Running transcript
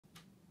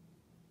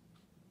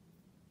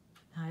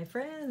Hi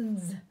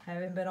friends, I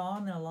haven't been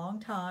on in a long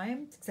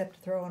time except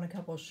to throw on a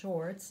couple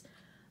shorts.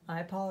 I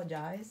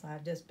apologize,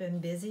 I've just been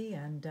busy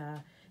and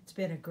it's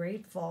been a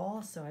great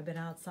fall, so I've been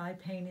outside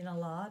painting a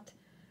lot.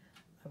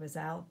 I was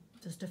out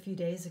just a few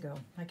days ago,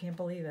 I can't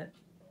believe it.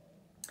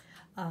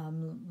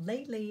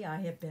 Lately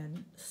I have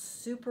been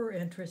super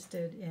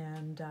interested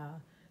in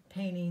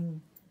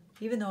painting,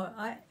 even though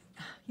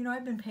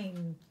I've been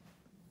painting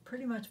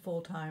pretty much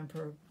full time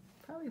for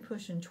probably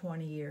pushing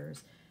 20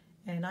 years.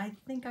 And I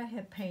think I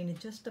have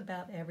painted just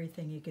about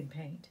everything you can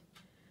paint.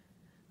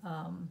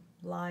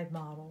 Live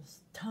models,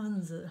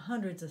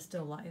 hundreds of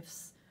still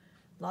lifes,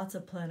 lots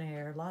of plein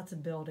air, lots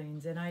of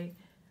buildings. And I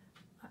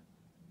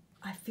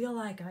feel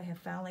like I have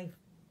finally,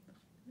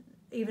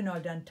 even though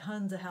I've done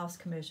tons of house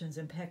commissions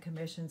and pet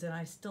commissions, and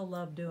I still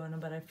love doing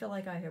them, but I feel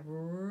like I have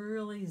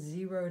really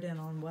zeroed in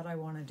on what I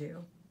want to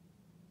do.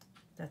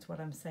 That's what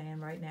I'm saying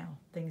right now.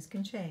 Things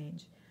can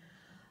change.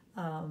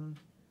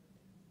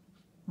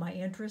 My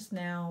interest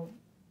now,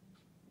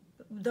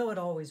 though it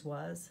always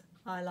was,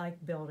 I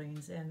like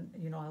buildings and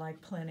I like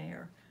plein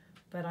air,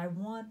 but I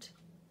want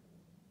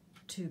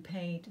to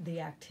paint the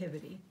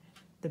activity.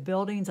 The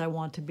buildings I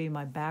want to be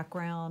my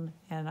background,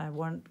 and I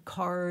want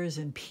cars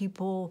and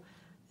people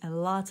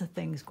and lots of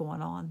things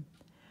going on.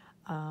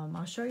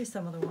 I'll show you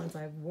some of the ones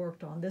I've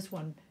worked on. This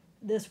one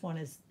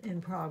is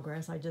in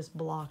progress. I just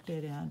blocked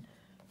it in.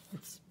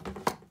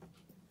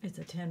 It's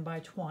a 10 by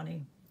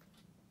 20.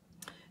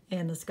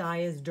 And the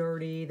sky is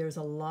dirty. There's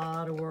a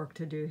lot of work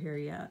to do here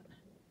yet.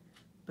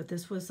 But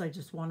this was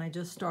one I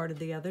just started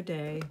the other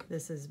day.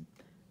 This is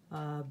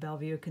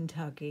Bellevue,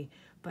 Kentucky.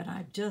 But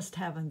I'm just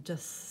having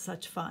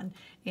such fun.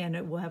 And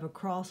it will have a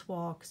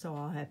crosswalk, so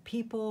I'll have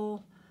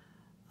people.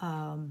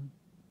 And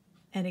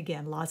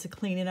again, lots of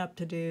cleaning up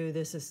to do.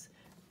 This is,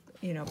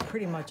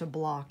 pretty much a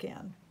block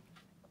in.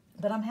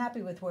 But I'm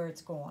happy with where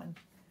it's going.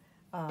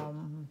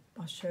 I'll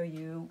show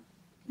you.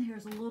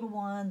 Here's a little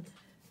one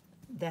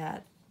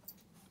that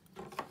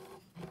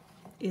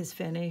is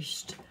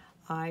finished.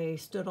 I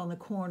stood on the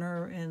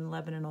corner in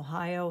Lebanon,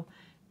 Ohio,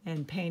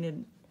 and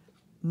painted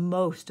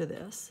most of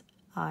this.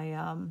 I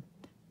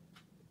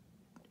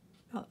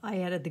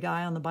added the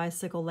guy on the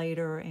bicycle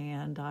later,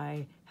 and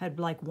I had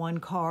like one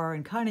car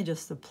and kind of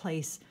just the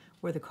place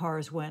where the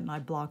cars went, and I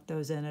blocked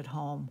those in at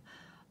home.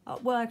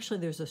 Well, actually,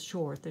 there's a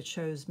short that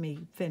shows me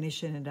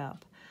finishing it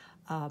up.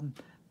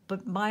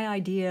 But my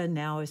idea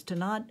now is to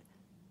not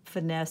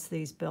finesse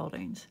these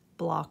buildings,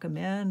 block them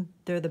in.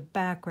 They're the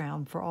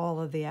background for all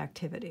of the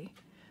activity.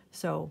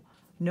 So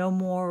no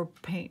more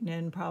painting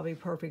in probably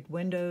perfect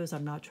windows.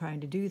 I'm not trying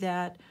to do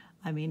that.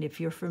 I mean,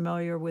 if you're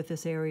familiar with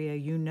this area,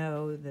 you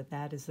know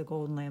that is the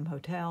Golden Lamb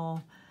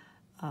Hotel.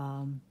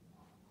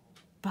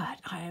 But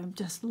I am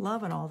just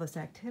loving all this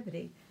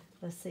activity.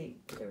 Let's see,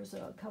 there's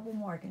a couple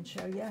more I can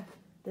show you.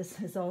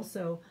 This is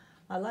also,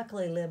 I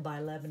luckily live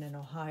by Lebanon,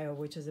 Ohio,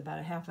 which is about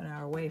a half an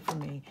hour away from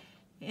me.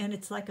 And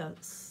it's like a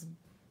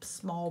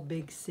small,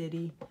 big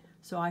city.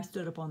 So I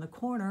stood up on the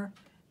corner,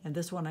 and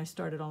this one I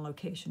started on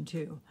location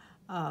too.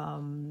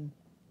 I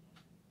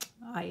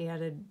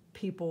added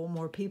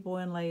more people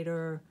in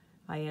later.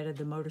 I added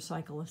the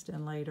motorcyclist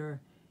in later,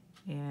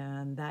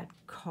 and that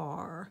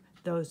car.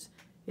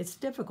 It's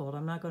difficult,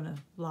 I'm not gonna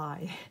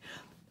lie.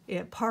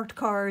 Parked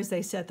cars,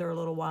 they sit there a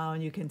little while,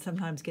 and you can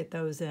sometimes get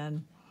those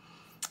in.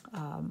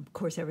 Of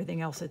course, everything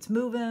else it's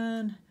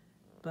moving,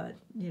 but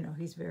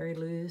he's very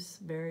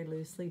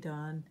loosely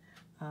done.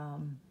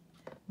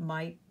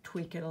 Might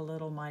tweak it a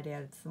little, might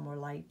add some more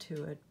light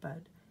to it,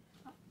 but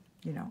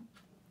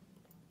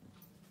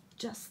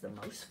just the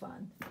most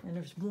fun. And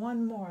there's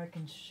one more I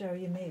can show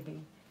you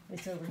maybe.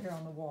 It's over here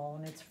on the wall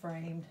and it's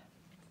framed.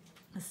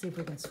 Let's see if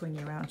we can swing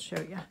you around and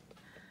show you.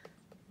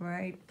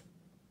 Right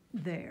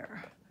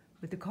there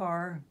with the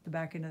car, the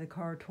back end of the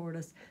car toward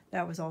us.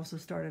 That was also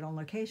started on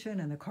location,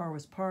 and the car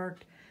was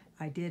parked.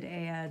 I did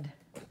add,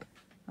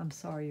 I'm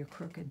sorry you're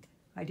crooked.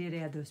 I did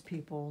add those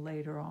people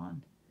later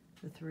on.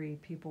 The 3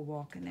 people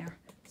walking there.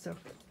 So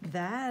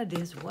that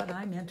is what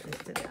I'm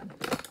interested in.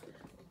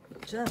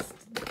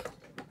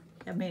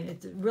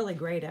 It's really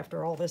great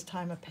after all this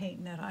time of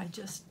painting that I'm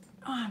just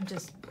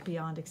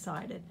beyond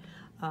excited.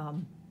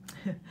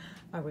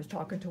 I was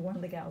talking to one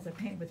of the gals I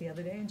paint with the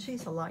other day, and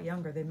she's a lot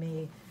younger than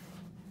me.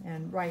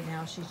 And right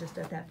now she's just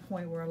at that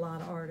point where a lot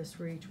of artists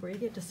reach, where you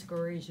get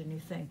discouraged and you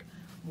think,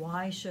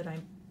 why should I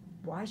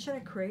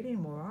create any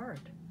more art?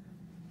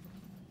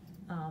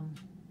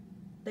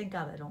 Thank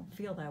God I don't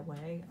feel that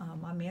way.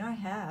 I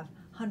have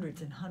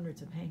hundreds and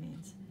hundreds of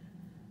paintings.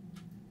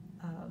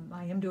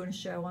 I am doing a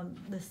show on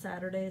this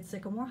Saturday at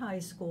Sycamore High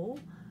School.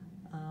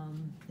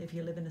 If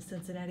you live in the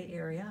Cincinnati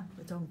area,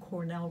 it's on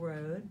Cornell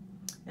Road.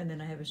 And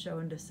then I have a show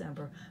in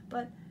December.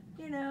 But,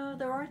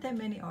 there aren't that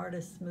many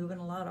artists moving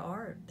a lot of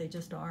art. They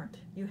just aren't.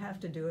 You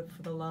have to do it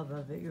for the love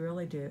of it. You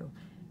really do.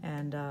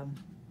 And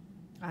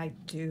I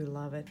do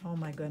love it. Oh,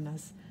 my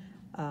goodness.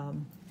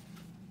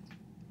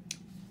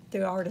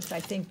 The artists, I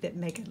think, that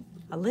make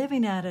a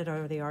living at it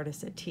are the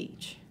artists that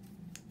teach.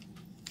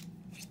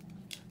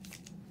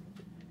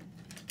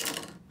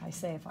 I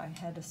say if I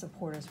had to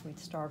support us, we'd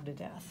starve to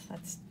death.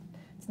 It's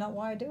not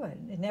why I do it.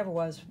 It never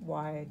was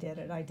why I did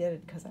it. I did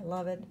it because I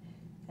love it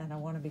and I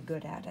want to be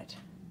good at it.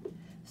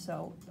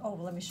 So, oh,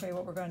 let me show you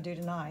what we're going to do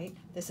tonight.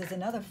 This is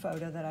another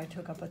photo that I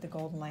took up at the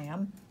Golden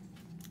Lamb.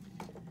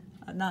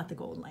 Not the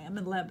Golden Lamb,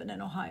 in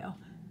Lebanon, Ohio.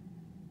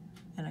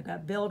 And I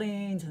got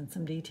buildings and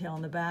some detail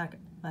in the back.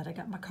 But I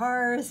got my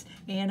cars,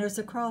 and there's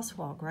a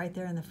crosswalk right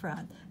there in the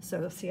front.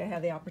 So see, I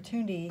have the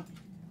opportunity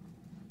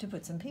to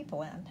put some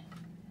people in.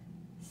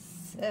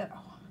 So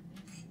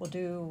we'll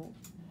do,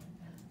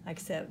 like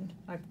I said,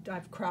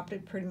 I've cropped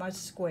it pretty much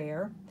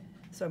square.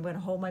 So I'm going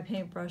to hold my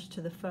paintbrush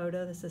to the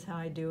photo. This is how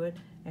I do it,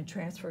 and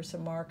transfer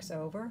some marks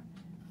over.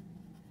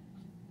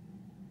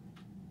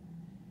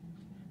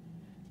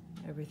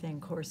 Everything,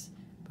 of course,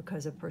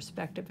 because of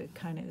perspective, it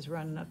kind of is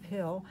running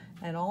uphill,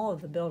 and all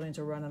of the buildings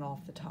are running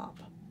off the top.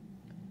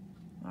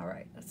 All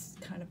right, let's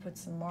kind of put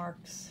some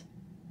marks.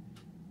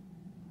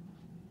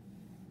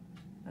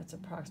 That's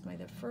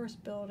approximately the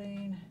first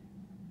building.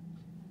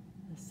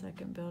 The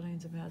second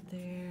building's about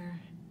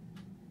there.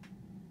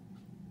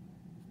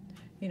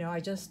 You know, I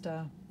just,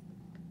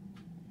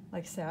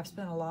 like I said, I've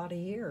spent a lot of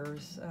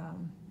years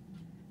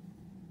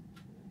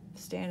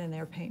standing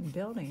there painting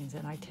buildings,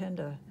 and I tend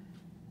to,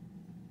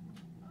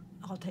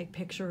 I'll take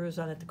pictures,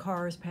 I let the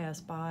cars pass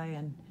by,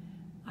 and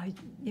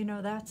you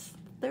know,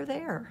 they're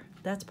there.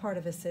 That's part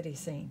of a city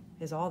scene,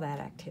 is all that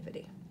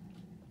activity.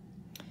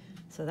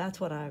 So that's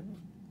what I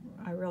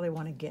really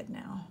want to get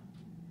now.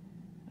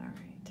 All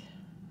right,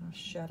 I'll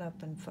shut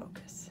up and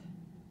focus.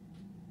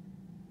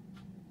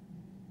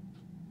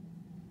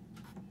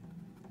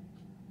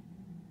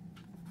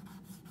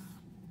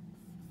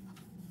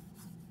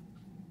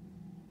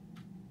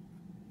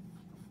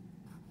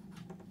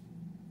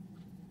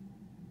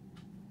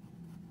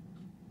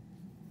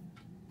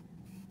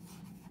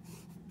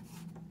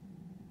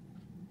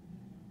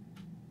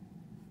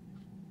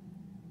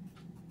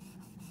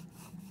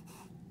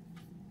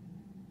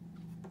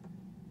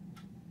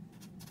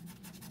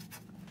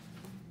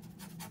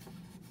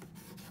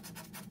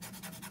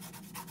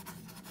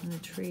 And the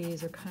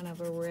trees are kind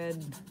of a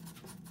red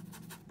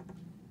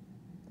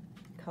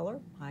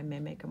color. I may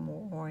make them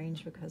more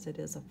orange because it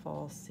is a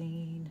fall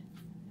scene.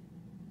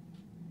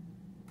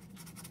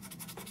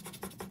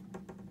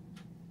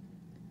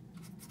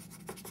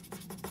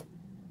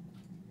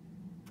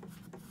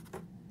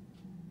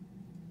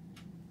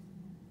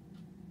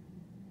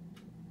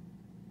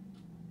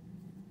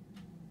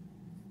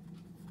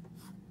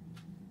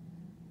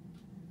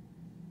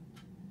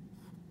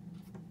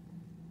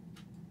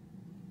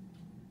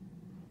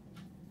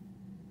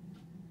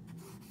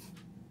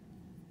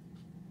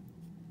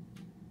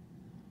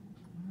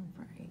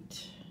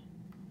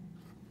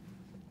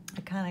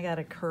 Kind of got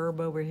a curb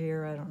over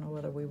here. I don't know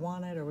whether we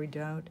want it or we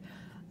don't.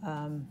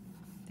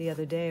 The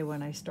other day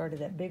when I started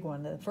that big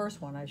one, the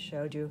first one I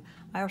showed you,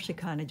 I actually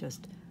kind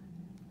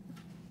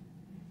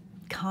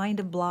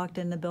of blocked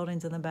in the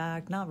buildings in the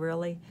back. Not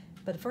really,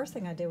 but the first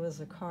thing I did was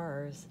the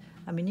cars.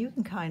 I mean, you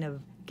can kind of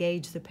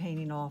gauge the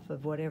painting off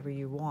of whatever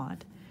you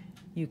want.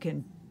 You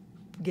can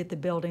get the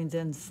buildings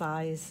in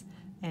size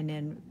and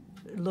then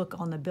look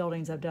on the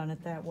buildings. I've done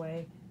it that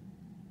way.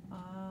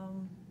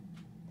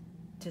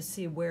 To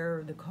see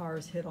where the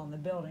cars hit on the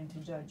building to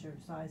judge your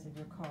size of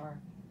your car.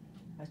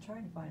 I was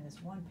trying to find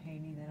this one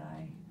painting that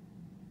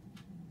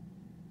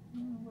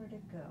where'd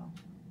it go?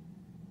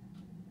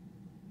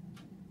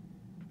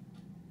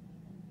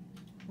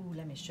 Ooh,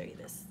 let me show you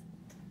this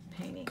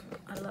painting.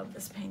 I love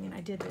this painting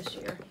I did this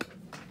year.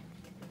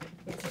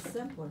 It's a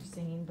simpler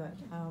scene, but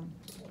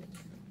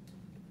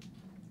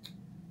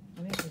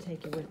let me actually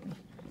take you with me.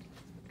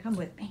 Come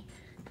with me.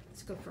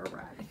 Let's go for a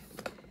ride.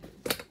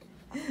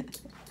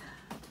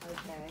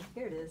 Okay,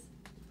 here it is.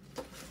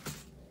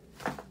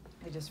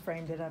 I just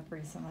framed it up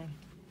recently.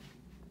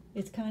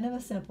 It's kind of a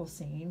simple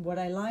scene. What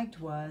I liked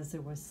was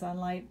there was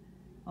sunlight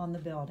on the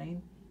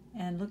building,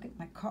 and look at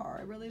my car.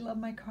 I really love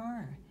my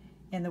car.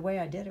 And the way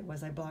I did it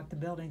was I blocked the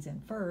buildings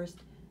in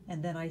first,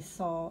 and then I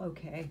saw,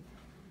 okay,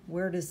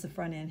 where does the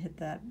front end hit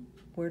that?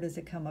 Where does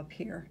it come up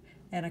here?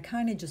 And I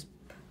kind of just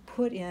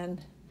put in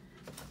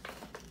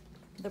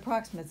the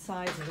approximate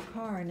size of the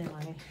car, and then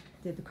I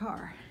did the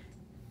car.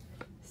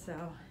 So,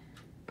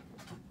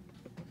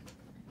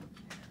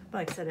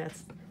 like I said,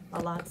 it's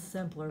a lot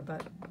simpler,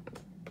 but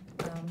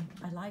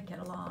I like it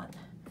a lot.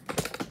 I'm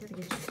going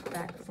to get you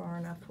back far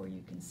enough where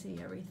you can see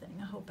everything.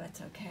 I hope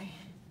that's okay.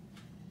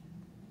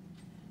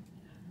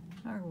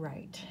 All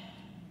right.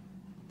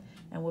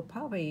 And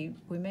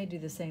we may do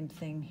the same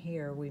thing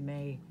here.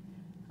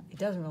 It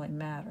doesn't really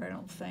matter, I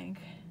don't think,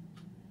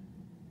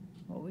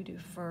 what we do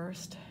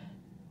first.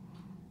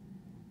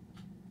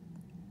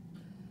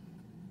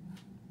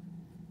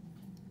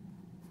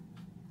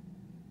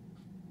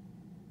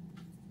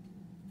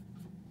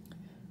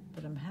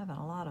 But I'm having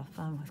a lot of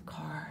fun with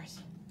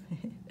cars.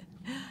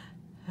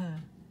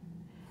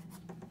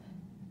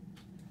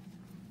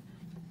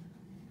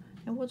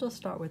 And we'll just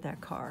start with that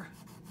car.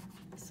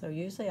 So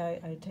usually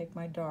I take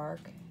my dark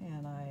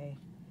and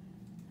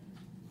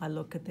I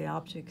look at the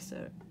objects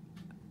that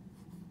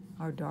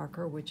are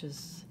darker, which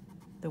is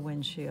the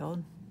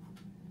windshield.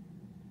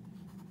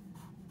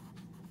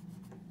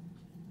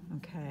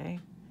 Okay.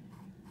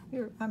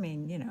 Here, I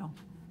mean, you know,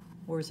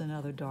 where's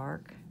another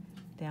dark?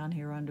 Down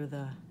here under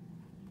the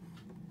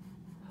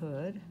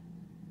hood.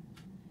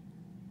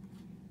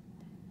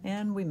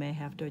 And we may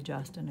have to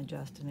adjust and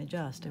adjust and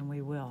adjust, and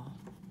we will.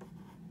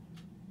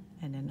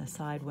 And then the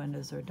side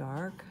windows are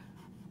dark.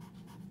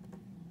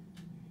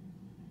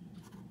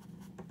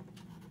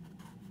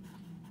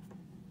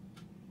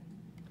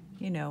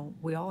 You know,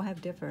 we all have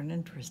different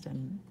interests,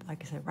 and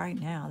like I said, right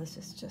now, this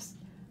is just,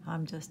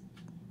 I'm just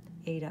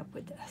ate up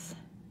with this.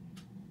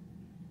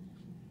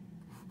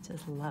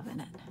 Just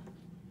loving it.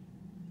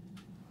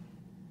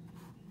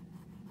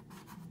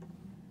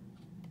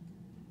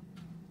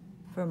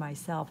 For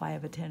myself, I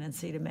have a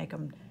tendency to make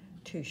them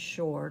too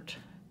short,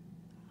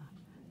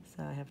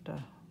 so I have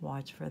to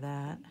watch for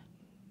that.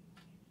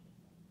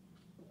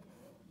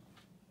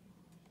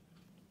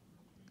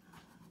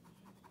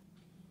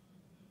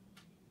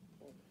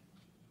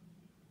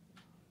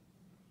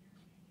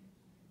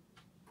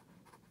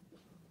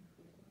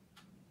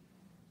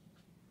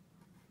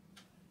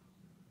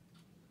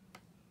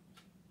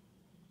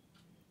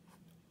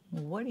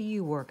 What are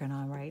you working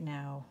on right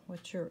now?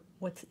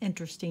 What's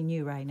interesting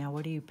you right now?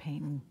 What are you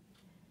painting?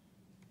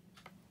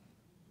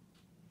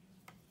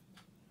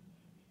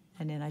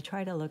 And then I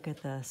try to look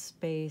at the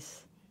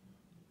space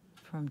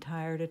from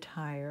tire to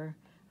tire.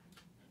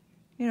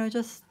 You know,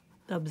 just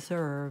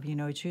observe. You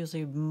know, it's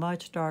usually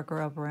much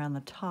darker up around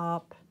the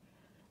top.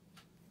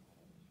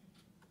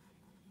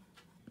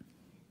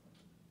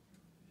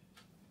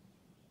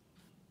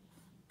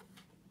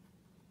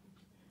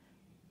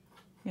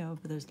 You know,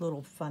 but there's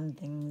little fun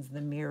things. The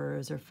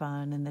mirrors are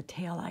fun, and the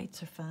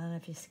taillights are fun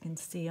if you can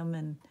see them.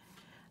 And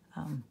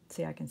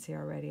see, I can see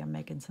already I'm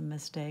making some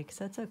mistakes.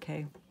 That's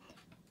okay.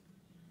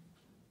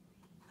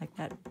 Like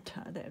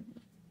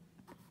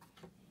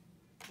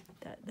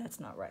that's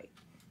not right.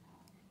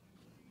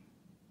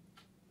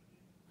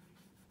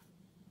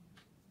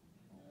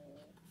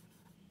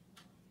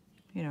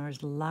 You know,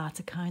 there's lots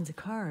of kinds of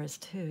cars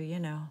too, you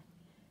know.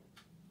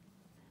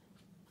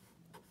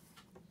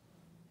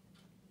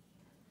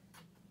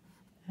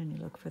 And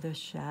you look for the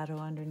shadow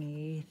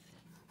underneath.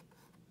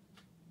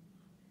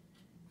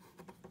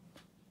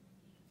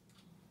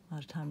 A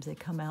lot of times they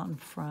come out in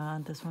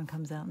front. This one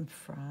comes out in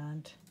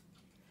front.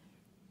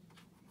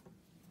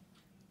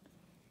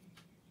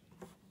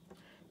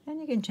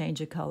 And you can change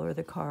the color of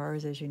the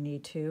cars as you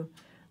need to.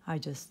 I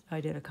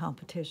did a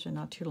competition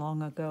not too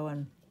long ago,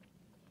 and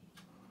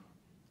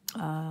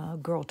a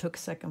girl took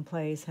second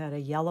place, had a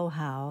yellow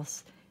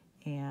house,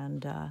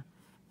 and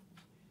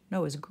no, it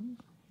was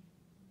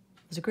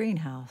a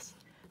greenhouse.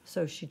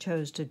 So she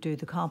chose to do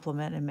the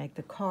compliment and make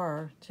the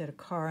car, she had a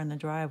car in the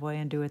driveway,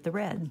 and do it the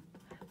red.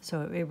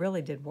 So it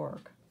really did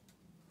work.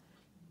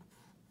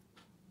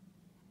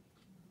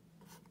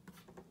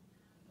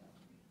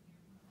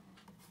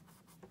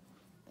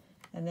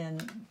 And then,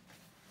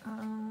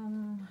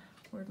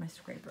 where'd my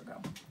scraper go?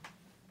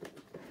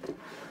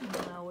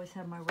 I always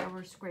have my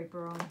rubber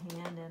scraper on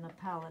hand and a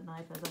palette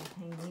knife as I'm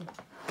painting.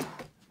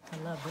 I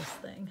love this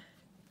thing.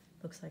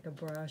 Looks like a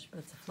brush, but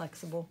it's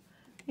flexible.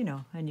 You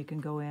know, and you can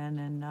go in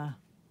and,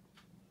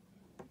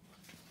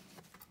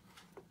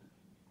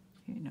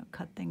 you know,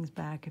 cut things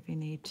back if you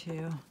need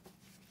to.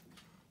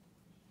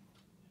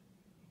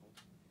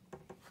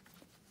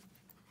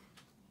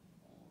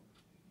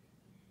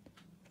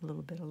 A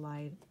little bit of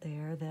light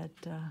there that,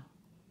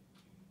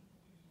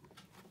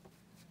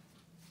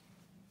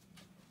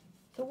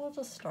 so we'll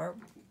just start,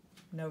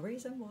 no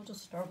reason, we'll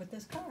just start with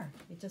this car.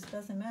 It just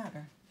doesn't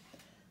matter.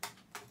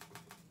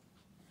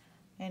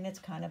 And it's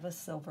kind of a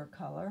silver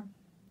color.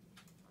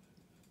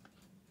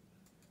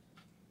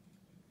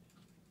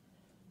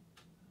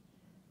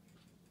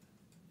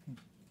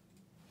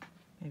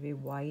 Maybe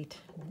white,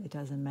 it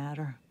doesn't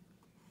matter.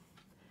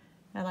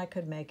 And I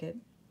could make it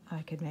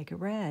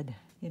red,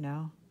 you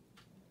know.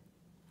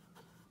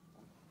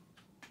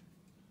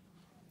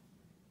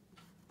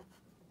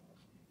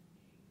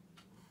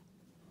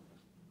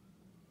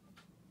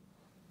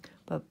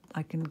 But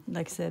I can,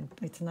 like I said,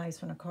 it's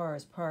nice when a car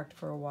is parked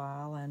for a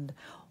while, and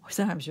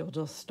sometimes you'll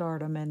just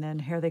start them, and then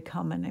here they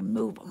come and they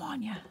move them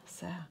on you.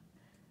 So,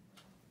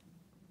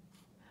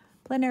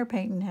 plein air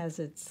painting has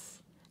its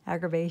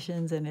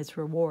aggravations and its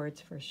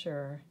rewards for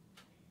sure.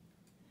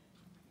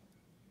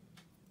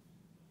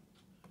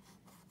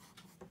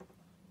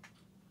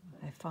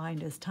 I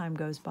find as time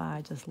goes by,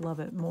 I just love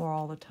it more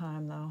all the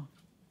time, though.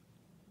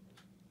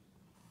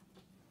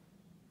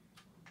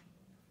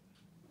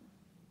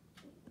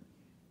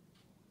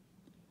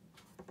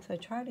 So I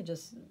try to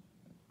just,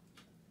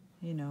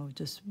 you know,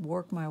 just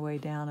work my way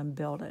down and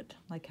build it.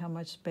 Like how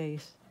much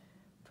space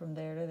from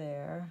there to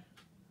there.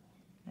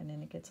 And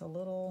then it gets a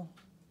little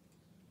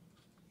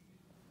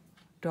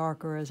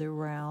darker as it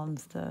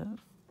rounds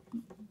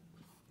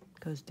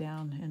goes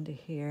down into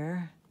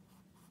here.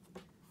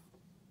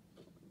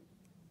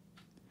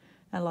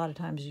 And a lot of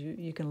times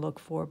you can look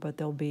for it, but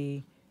there'll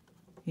be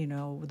you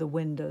know, the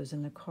windows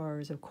in the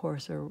cars, of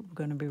course, are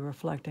going to be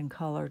reflecting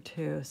color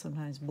too.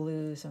 Sometimes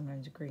blue,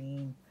 sometimes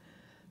green.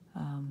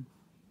 And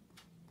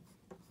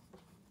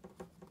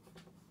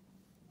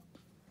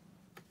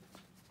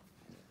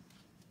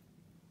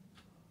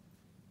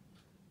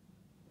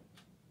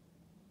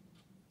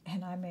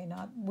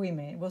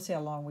we'll see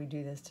how long we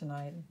do this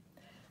tonight.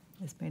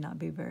 This may not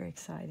be very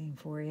exciting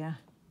for you.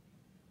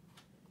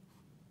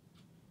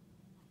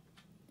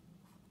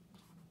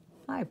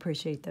 I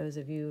appreciate those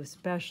of you,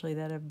 especially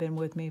that have been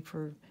with me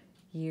for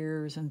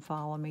years and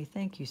follow me.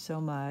 Thank you so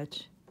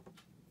much.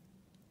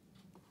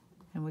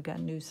 And we got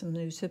some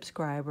new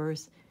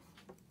subscribers.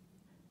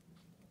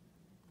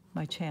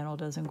 My channel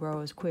doesn't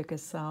grow as quick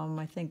as some.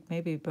 I think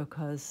maybe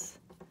because,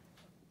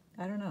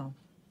 I don't know,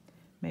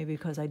 maybe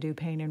because I do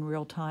paint in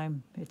real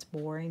time. It's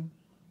boring.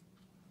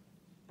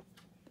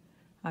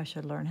 I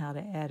should learn how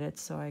to edit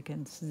so I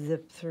can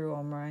zip through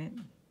them, right?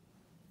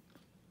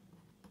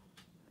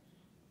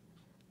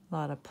 A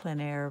lot of plein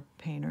air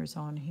painters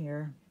on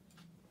here.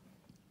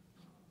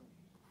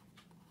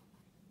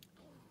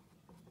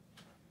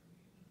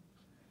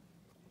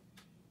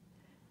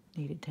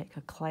 Need to take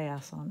a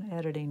class on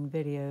editing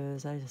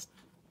videos. I just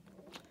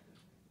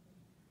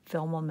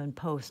film them and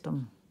post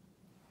them.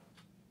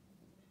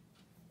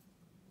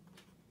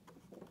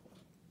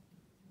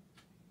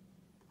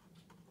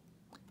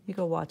 You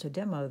go watch a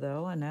demo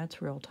though, and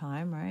that's real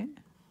time, right?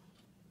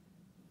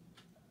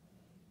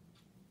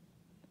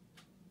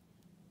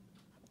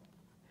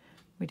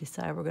 We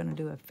decided we're going to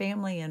do a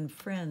family and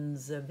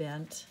friends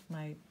event,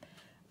 my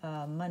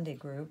Monday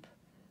group,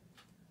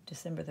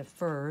 December the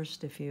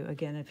 1st, if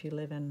you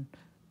live in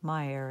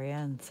my area,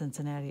 in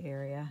Cincinnati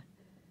area,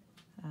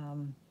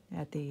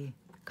 at the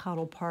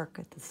Cottle Park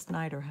at the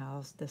Snyder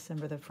House,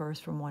 December the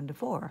 1st from 1 to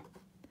 4.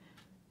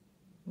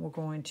 We're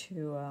going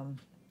to,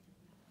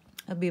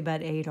 it'll be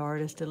about 8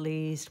 artists at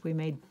least. We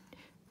made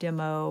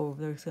demo,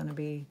 there's going to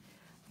be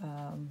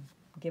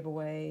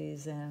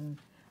giveaways, and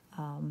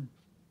I'm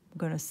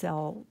going to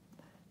sell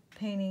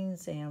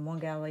paintings, and one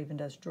gal even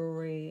does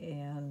jewelry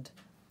and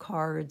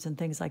cards and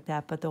things like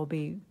that, but there'll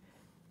be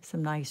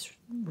some nice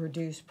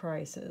reduced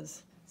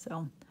prices.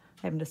 So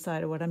I haven't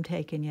decided what I'm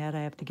taking yet.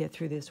 I have to get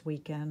through this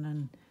weekend,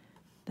 and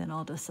then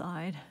I'll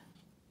decide.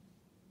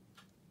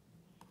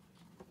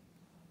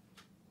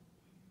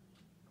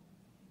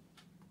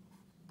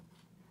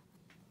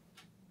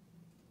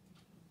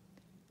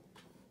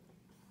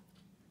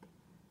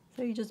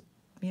 So you just,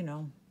 you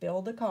know,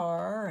 build a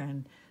car,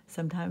 and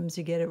sometimes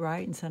you get it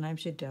right and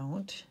sometimes you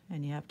don't,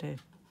 and you have to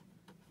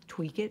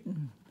tweak it.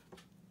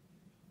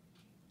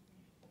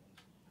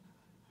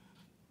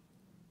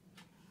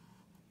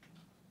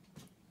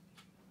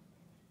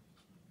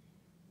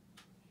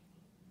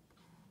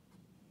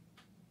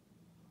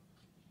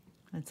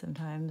 And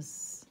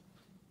sometimes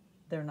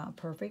they're not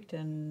perfect,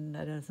 and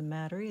that doesn't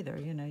matter either.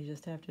 You know, you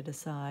just have to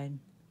decide.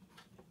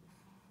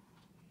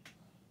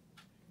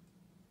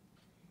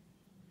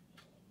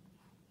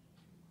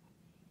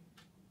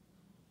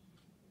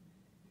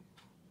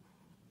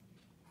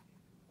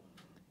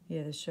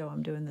 Yeah, the show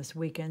I'm doing this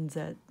weekend's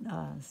at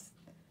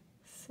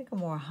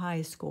Sycamore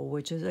High School,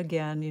 which is,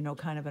 again, you know,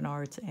 kind of an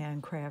arts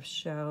and crafts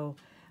show.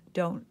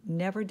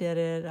 Never did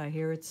it. I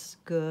hear it's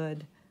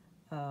good.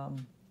 I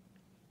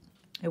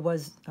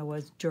was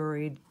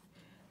juried.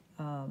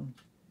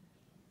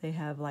 They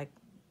have like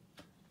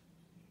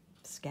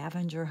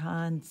scavenger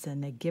hunts,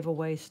 and they give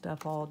away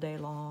stuff all day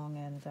long,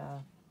 and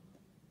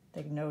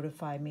they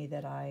notify me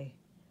that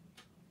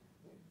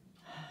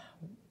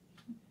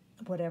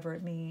whatever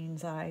it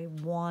means, I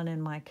won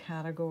in my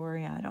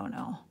category. I don't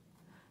know.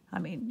 I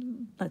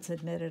mean, let's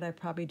admit it, I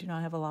probably do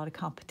not have a lot of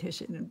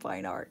competition in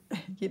fine art,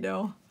 you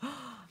know?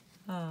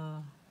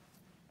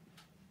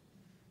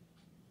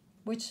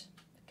 Which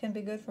can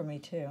be good for me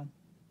too.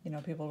 You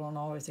know, people don't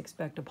always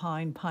expect a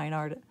fine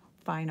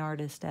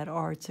artist at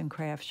arts and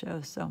crafts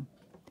shows, so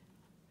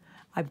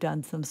I've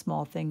done some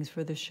small things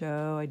for the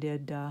show. I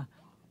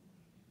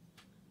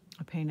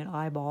painted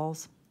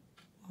eyeballs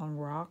on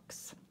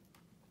rocks,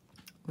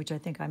 which I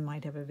think I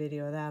might have a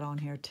video of that on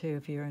here too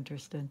if you're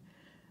interested.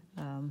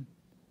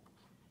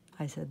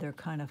 I said they're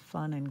kind of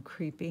fun and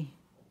creepy.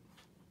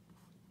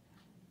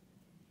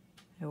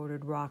 I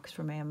ordered rocks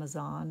from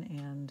Amazon,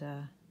 and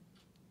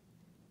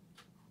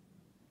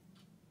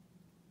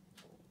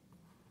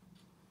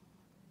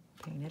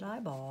painted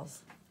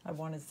eyeballs. I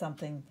wanted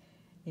something,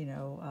 you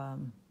know,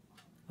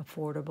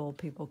 affordable,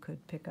 people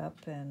could pick up,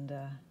 and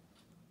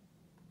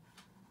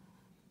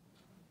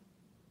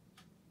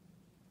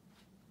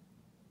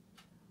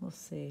we'll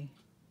see.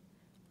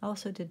 I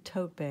also did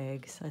tote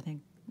bags. I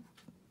think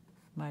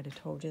might have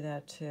told you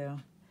that too,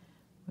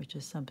 which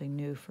is something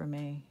new for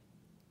me.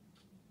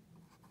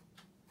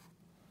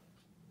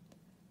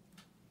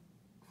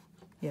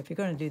 Yeah, if you're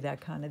going to do that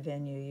kind of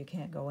venue, you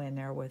can't go in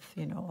there with,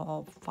 you know,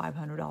 all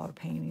 $500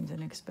 paintings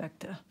and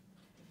expect to,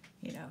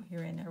 you know,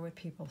 you're in there with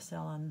people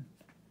selling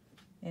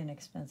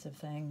inexpensive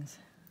things.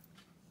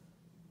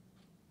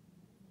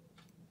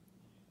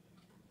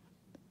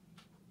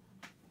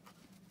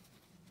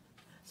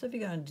 So if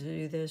you're going to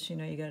do this, you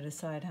know, you got to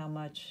decide how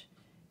much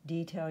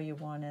detail you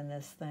want in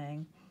this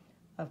thing.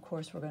 Of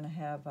course, we're going to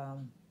have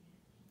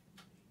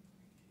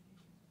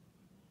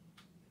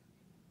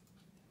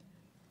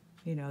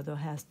you know,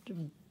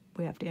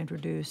 we have to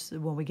introduce,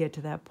 when we get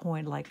to that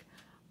point, like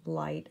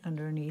light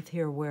underneath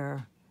here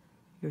where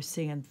you're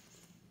seeing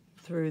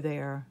through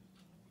there.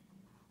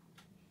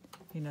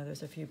 You know,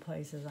 there's a few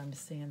places I'm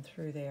seeing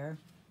through there.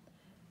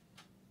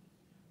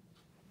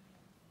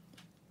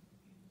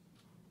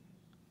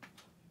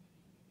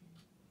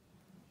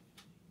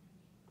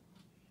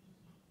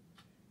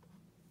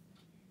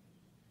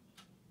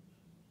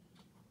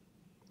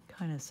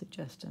 Kind of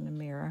suggesting a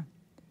mirror.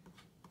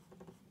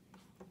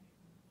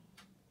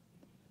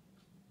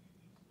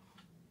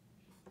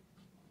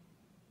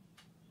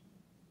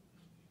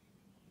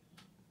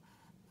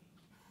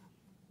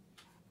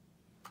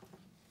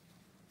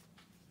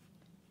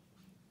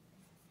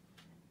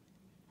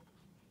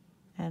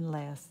 And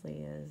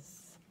lastly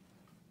is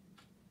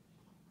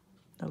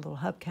the little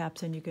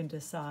hubcaps, and you can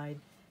decide,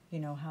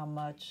 you know, how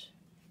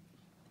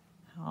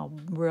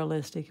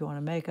realistic you want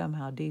to make them,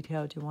 how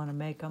detailed you want to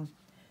make them.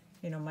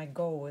 You know, my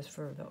goal is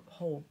for the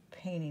whole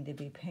painting to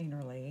be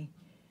painterly.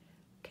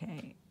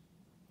 Okay.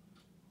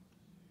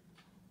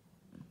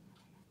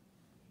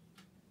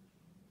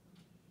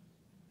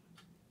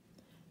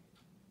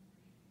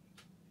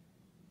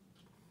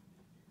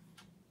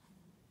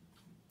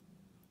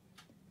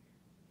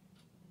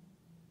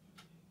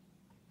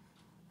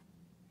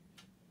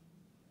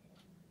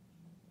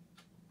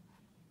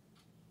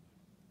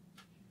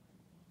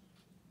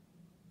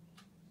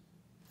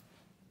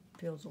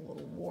 Feels a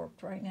little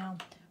warped right now,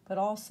 but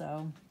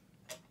also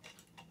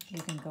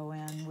you can go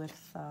in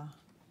with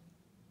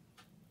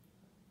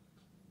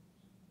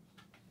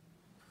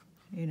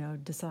you know,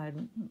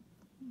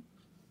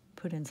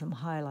 put in some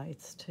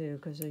highlights too,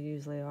 because there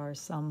usually are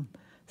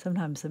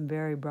sometimes some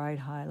very bright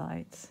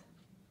highlights.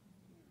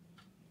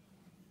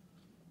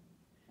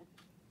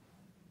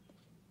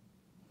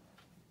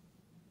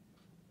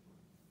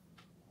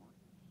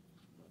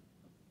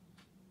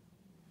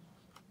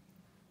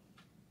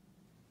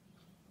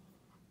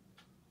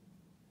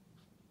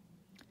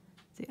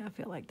 See, I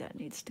feel like that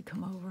needs to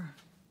come over.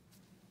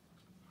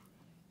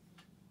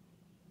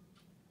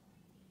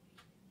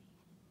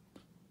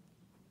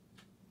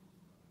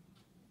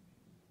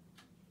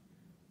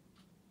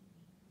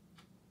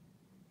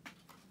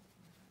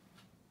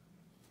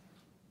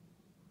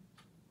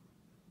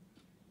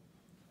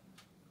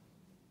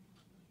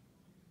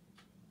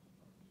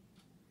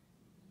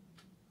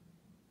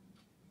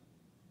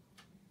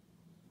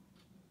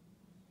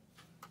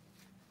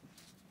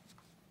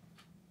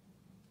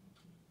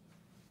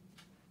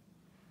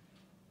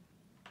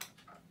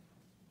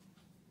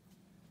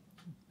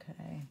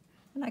 Okay,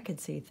 and I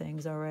could see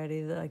things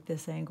already, like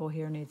this angle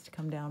here needs to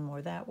come down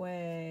more that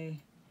way.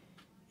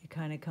 It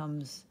kind of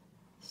comes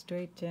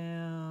straight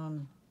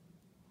down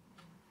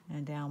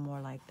and down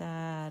more like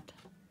that.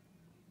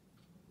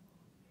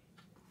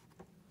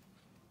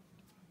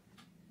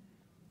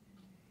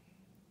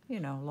 You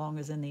know, long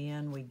as in the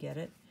end we get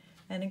it.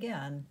 And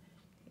again,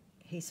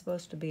 he's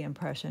supposed to be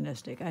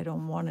impressionistic. I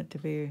don't want it to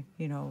be,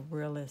 you know,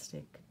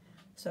 realistic.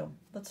 So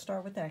let's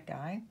start with that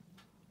guy.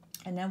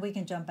 And then we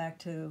can jump back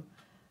to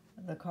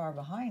the car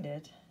behind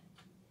it.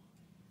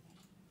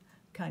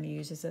 Kind of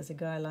use this as a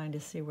guideline to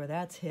see where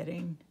that's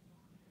hitting.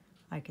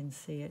 I can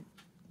see it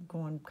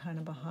going kind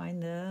of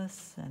behind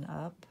this and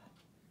up.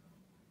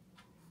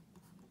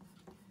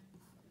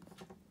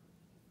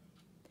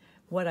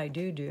 What I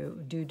do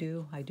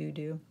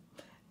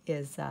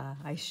is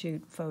I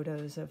shoot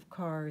photos of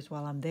cars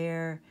while I'm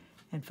there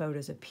and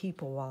photos of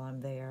people while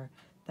I'm there.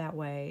 That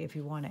way, if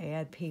you want to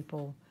add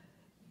people,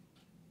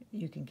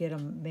 you can get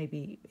them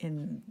maybe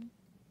in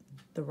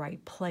the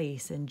right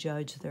place and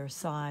judge their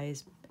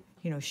size.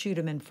 You know, shoot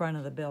them in front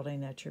of the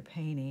building that you're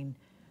painting.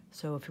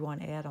 So if you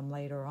want to add them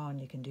later on,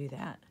 you can do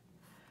that.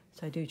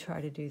 So I do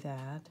try to do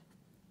that.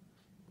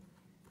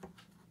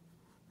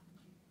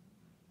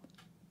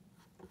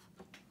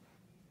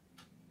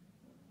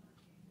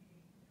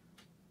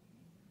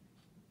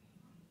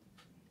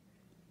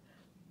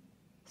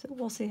 So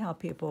we'll see how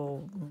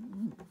people,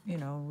 you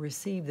know,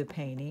 receive the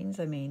paintings.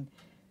 I mean,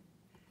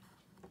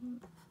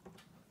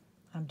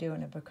 I'm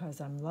doing it because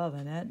I'm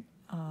loving it,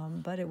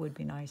 but it would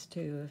be nice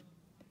too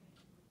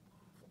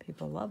if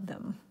people love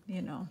them,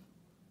 you know.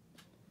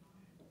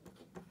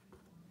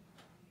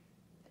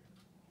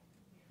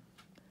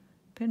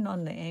 Depending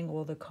on the angle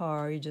of the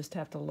car, you just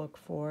have to look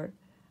for it.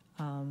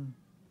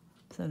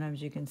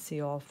 Sometimes you can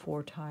see all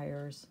 4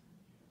 tires.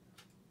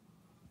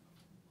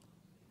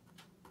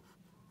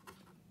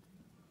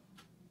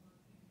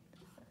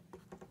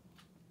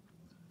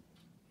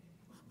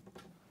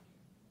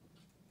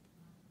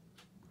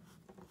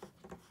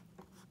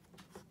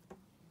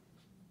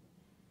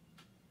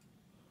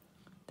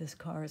 This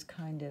car is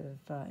kind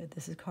of,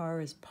 this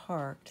car is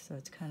parked, so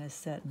it's kind of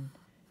setting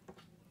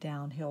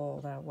downhill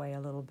that way a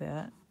little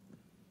bit.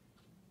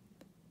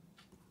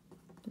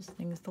 Just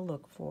things to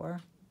look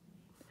for.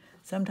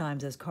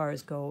 sometimes as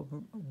cars go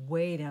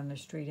way down the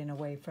street and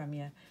away from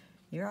you,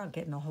 you're not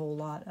getting a whole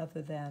lot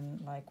other than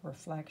like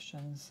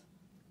reflections,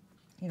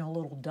 you know,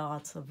 little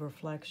dots of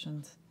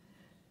reflections.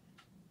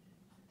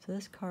 So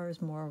this car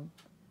is more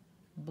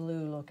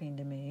blue looking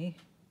to me.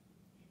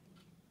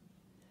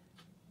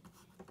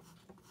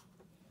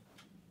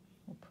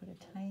 We'll put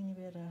a tiny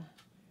bit of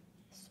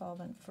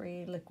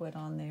solvent-free liquid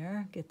on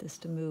there, get this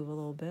to move a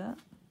little bit.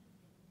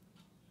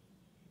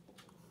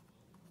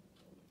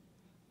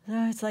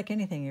 It's like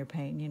anything you're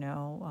painting, you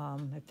know,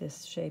 if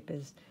this shape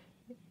is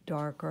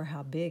dark or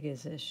how big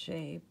is this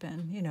shape,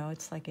 and you know,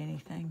 it's like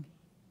anything.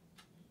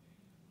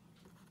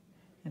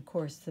 And of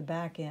course, the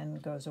back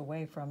end goes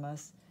away from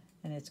us,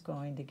 and it's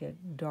going to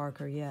get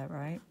darker yet,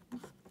 right?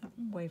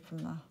 Away from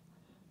the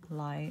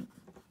light.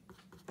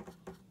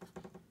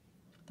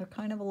 They're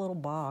kind of a little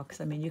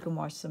box. I mean, you can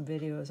watch some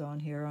videos on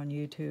here on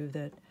YouTube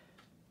that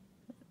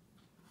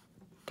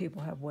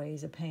people have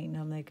ways of painting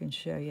them. They can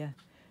show you.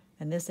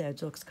 And this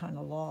edge looks kind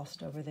of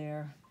lost over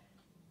there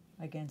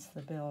against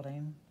the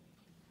building.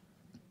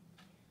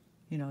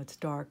 You know, it's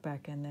dark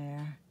back in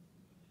there.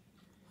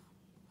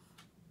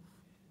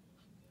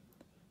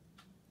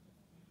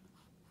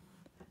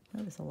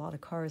 Notice a lot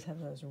of cars have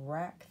those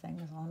rack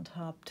things on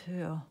top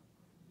too.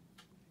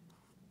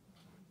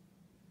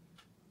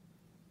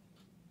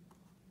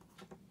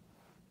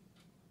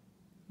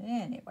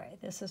 Anyway,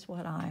 this is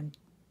what I've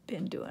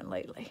been doing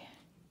lately.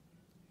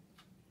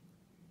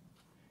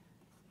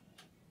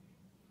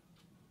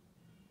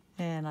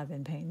 And I've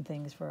been painting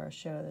things for our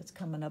show that's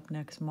coming up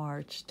next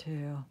March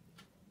too.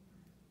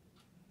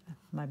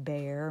 My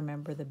bear,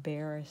 remember the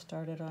bear I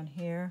started on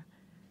here?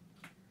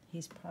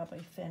 He's probably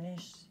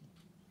finished.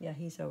 Yeah,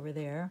 he's over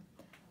there.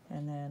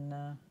 And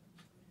then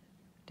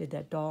did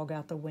that dog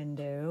out the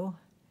window.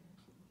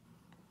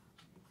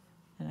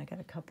 And I got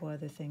a couple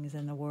other things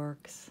in the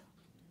works.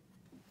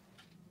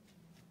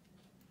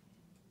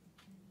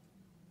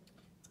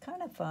 It's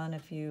kind of fun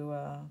if you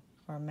are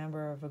a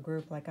member of a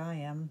group like I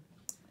am,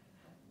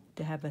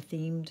 to have a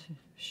themed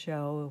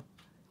show.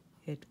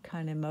 It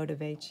kind of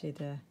motivates you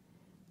to,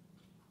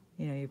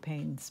 you know, you're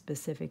painting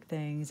specific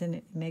things, and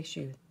it makes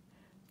you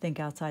think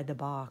outside the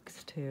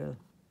box too.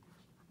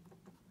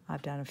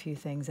 I've done a few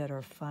things that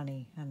are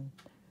funny, and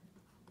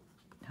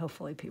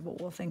hopefully people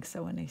will think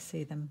so when they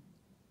see them.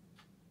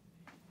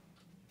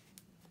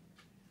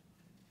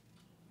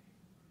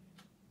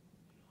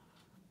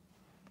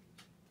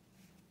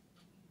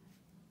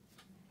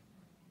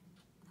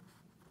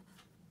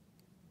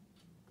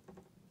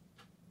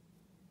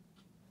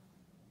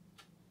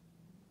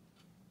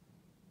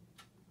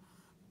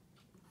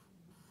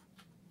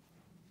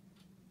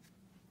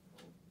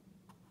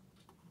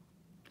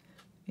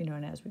 You know,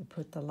 and as we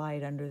put the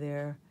light under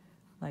there,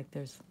 like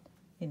there's,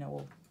 you know,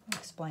 we'll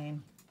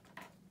explain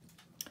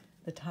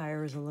the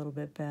tires a little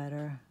bit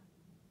better.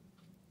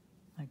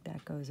 Like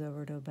that goes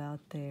over to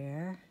about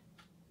there.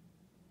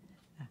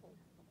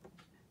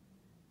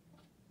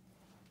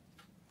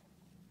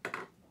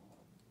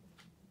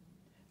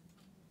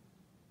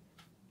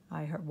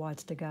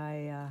 Watched a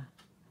guy,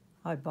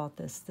 I bought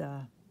this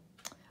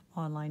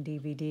online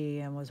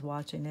DVD and was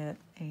watching it,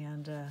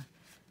 and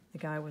the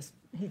guy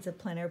he's a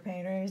plein air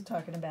painter. He's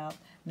talking about,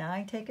 now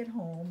I take it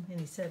home, and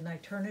he said, and I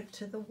turn it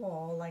to the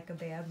wall like a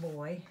bad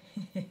boy.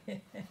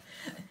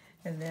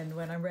 And then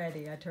when I'm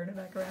ready, I turn it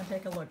back around,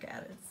 take a look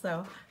at it.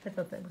 So I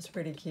thought that was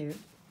pretty cute.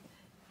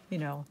 You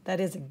know, that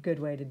is a good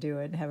way to do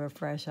it, and have a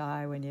fresh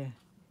eye when you,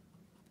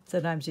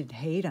 sometimes you'd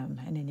hate them,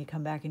 and then you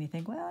come back and you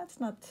think, well, it's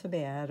not so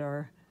bad,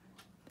 or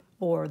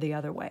the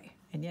other way,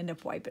 and you end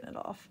up wiping it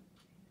off.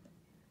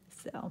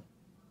 So,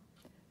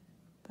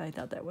 but I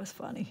thought that was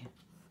funny.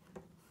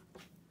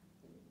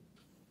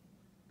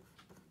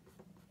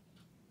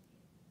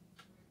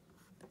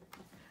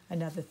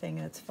 Another thing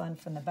that's fun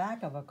from the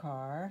back of a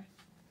car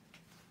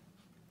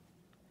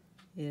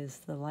is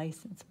the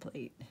license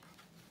plate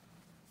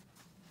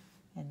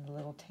and the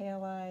little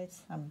taillights.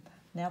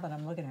 Now that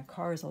I'm looking at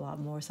cars a lot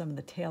more, some of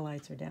the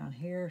taillights are down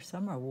here.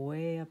 Some are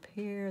way up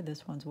here.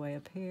 This one's way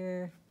up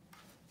here.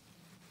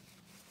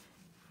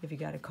 If you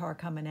got a car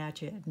coming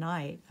at you at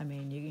night, I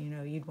mean, you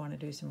know, you'd want to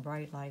do some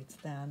bright lights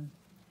then.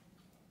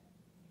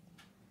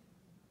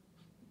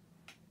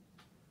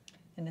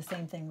 And the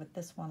same thing with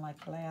this one,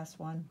 like the last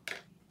one.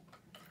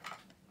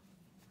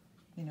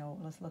 You know,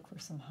 let's look for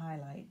some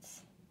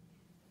highlights.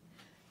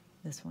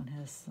 This one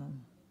has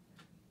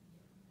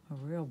a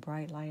real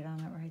bright light on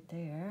it right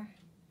there.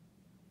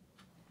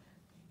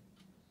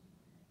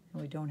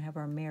 And we don't have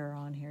our mirror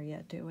on here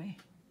yet, do we?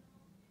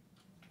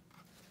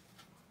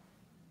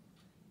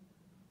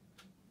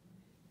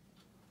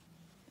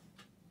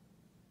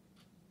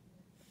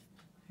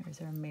 There's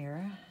our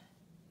mirror.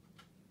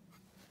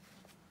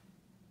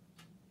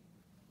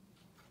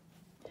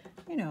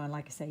 You know, and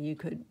like I say, you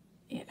could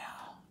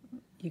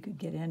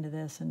get into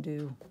this and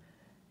do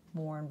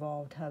more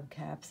involved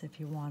hubcaps if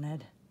you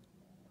wanted.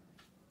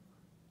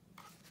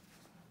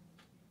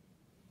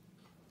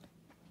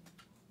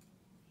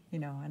 You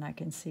know, and I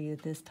can see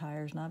that this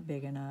tire's not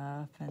big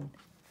enough, and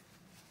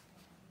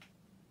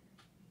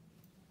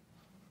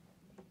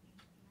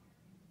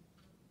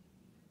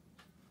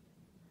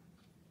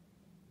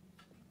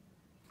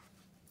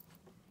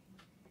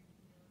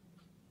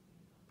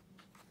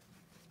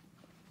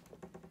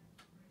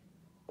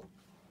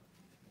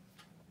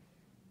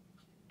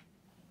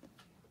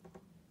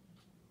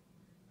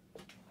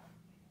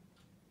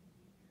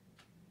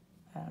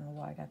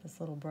got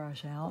this little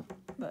brush out,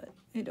 but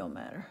it don't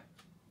matter.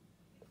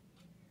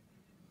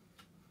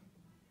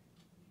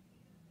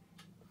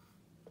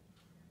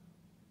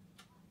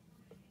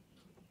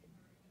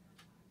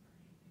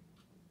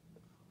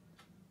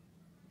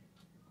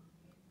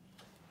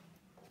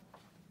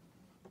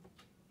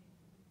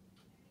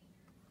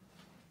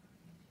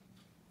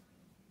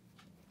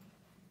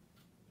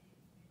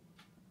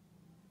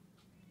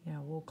 Yeah,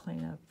 we'll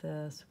clean up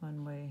this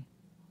when we,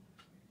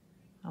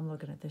 I'm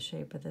looking at the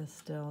shape of this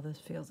still. This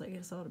feels like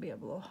this ought to be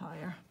up a little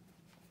higher.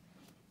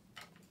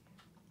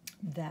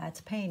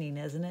 That's painting,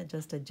 isn't it?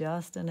 Just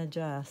adjust and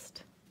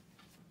adjust.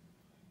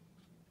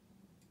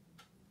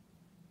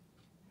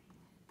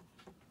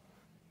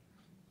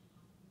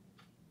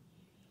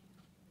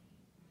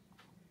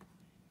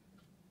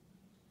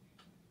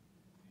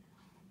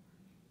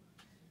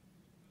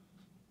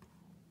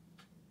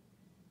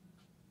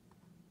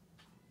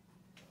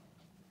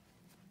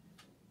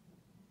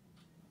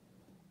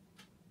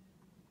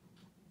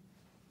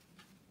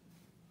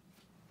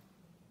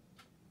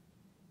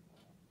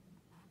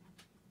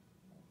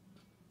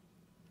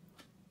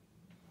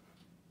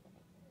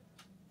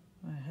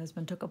 My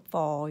husband took a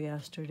fall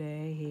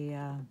yesterday. He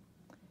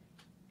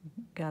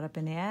got up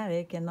in the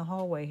attic in the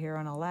hallway here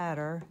on a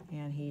ladder,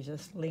 and he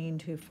just leaned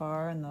too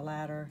far, and the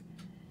ladder,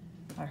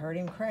 I heard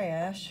him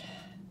crash,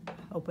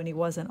 hoping he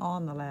wasn't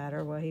on the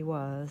ladder. Well, he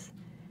was,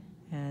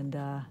 and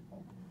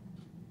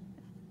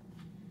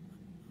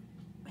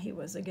he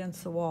was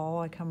against the wall.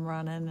 I come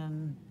running,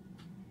 and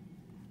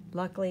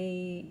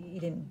luckily he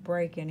didn't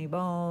break any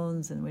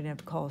bones, and we didn't have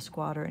to call a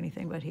squad or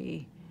anything, but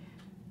he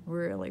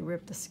really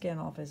ripped the skin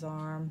off his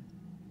arm.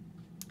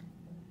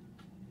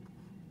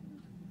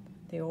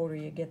 The older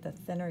you get, the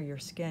thinner your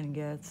skin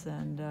gets,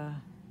 and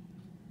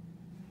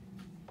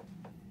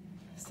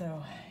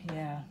so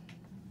yeah,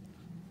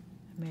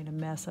 I made a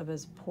mess of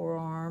his poor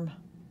arm.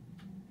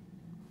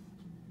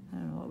 I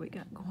don't know what we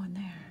got going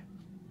there.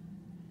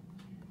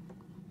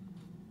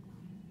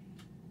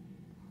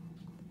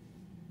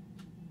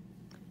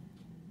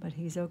 But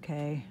he's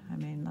okay. I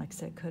mean, like I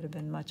said, could have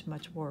been much,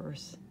 much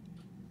worse.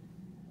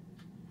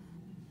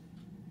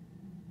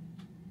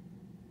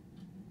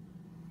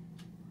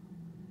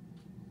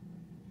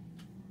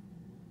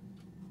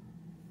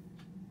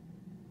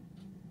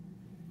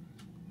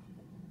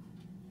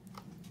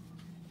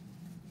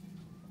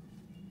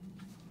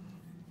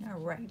 All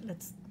right,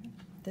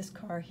 this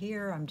car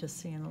here, I'm just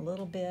seeing a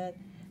little bit,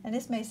 and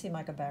this may seem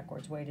like a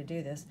backwards way to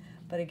do this,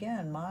 but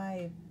again,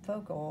 my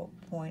focal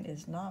point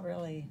is not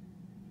really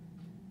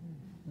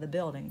the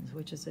buildings,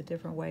 which is a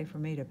different way for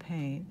me to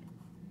paint.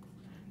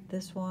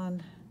 This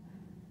one,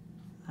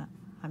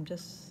 I'm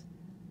just,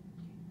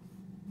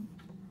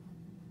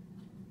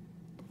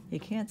 you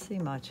can't see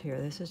much here.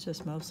 This is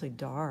just mostly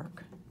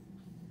dark.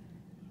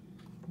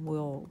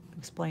 We'll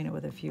explain it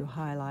with a few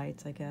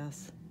highlights, I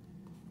guess.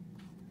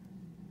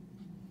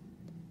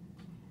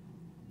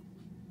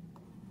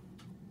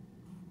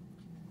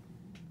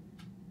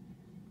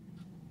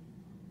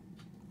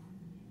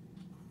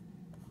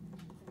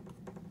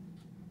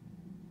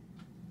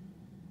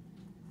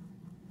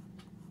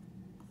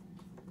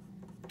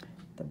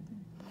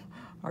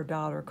 Our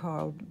daughter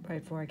called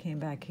right before I came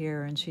back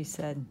here, and she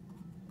said,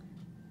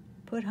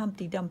 "Put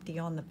Humpty Dumpty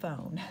on the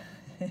phone."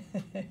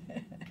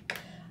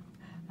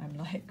 I'm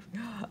like,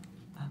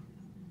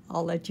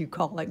 I'll let you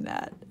call him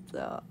that.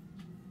 So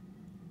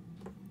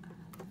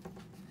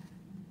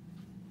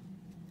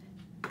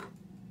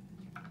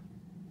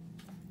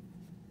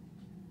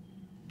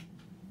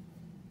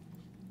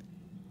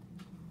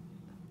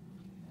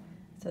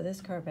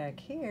this car back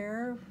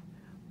here,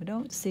 we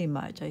don't see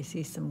much. I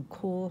see some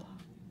cool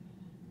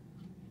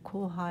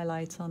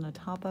highlights on the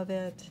top of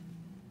it,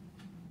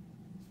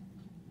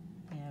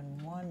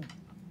 and one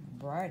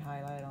bright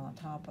highlight on the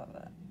top of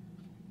it.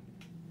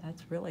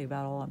 That's really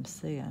about all I'm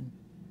seeing.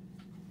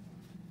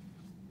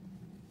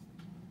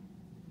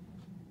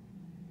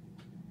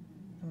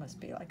 It must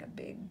be like a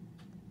big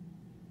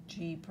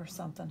Jeep or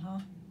something, huh?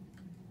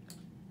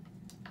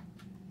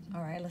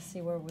 All right, let's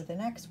see where the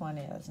next one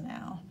is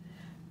now.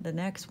 The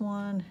next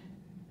one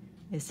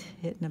is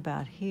hitting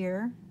about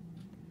here.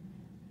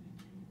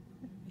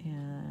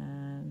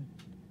 And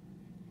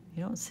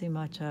you don't see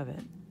much of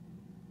it.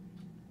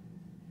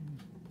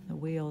 The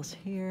wheels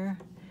here.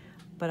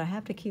 But I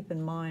have to keep in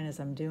mind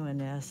as I'm doing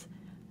this,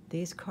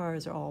 these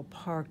cars are all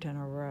parked in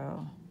a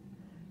row.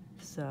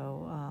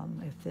 So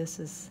if this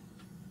is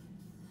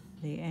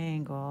the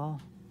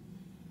angle,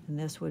 and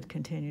this would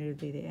continue to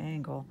be the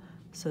angle,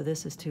 so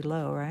this is too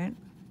low, right?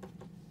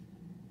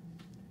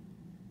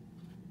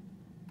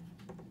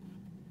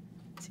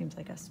 Seems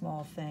like a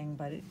small thing,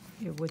 but it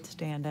would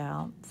stand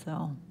out,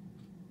 so.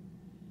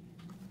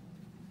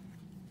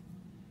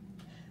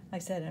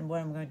 Like I said, and what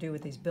I'm going to do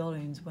with these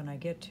buildings when I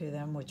get to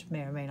them, which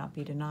may or may not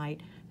be tonight,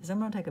 is I'm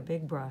going to take a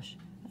big brush,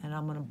 and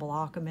I'm going to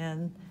block them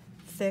in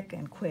thick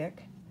and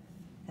quick,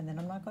 and then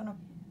I'm not going to,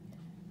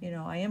 you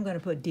know, I am going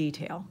to put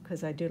detail,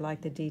 because I do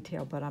like the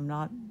detail, but I'm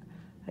not,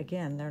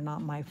 again, they're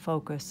not my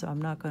focus, so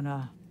I'm not going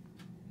to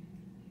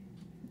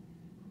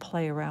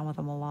play around with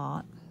them a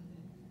lot.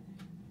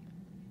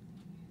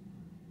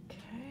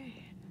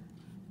 Okay.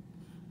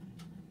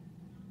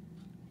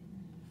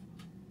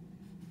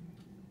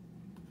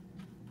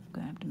 I'm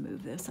gonna have to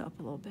move this up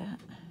a little bit.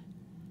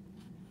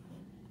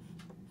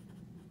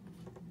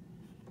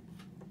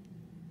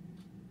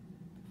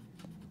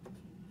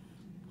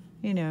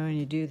 You know, and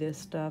you do this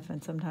stuff,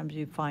 and sometimes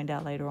you find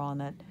out later on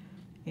that,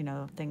 you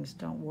know, things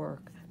don't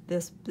work.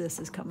 This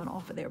is coming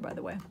off of there, by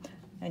the way.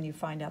 And you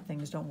find out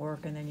things don't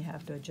work, and then you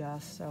have to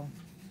adjust, so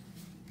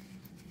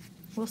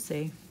we'll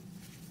see.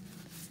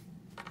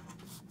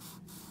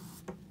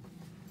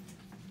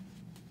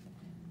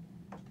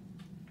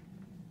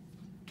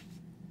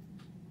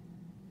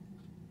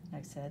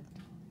 Like I said,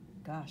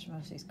 gosh,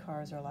 most of these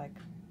cars are like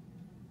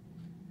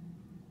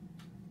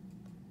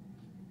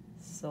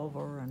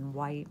silver and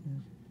white,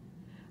 and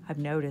I've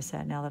noticed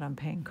that now that I'm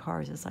painting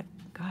cars. It's like,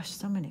 gosh,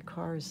 so many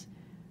cars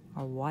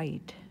are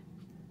white.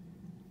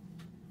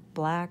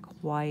 Black,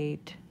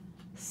 white,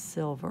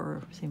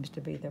 silver seems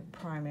to be the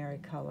primary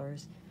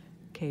colors.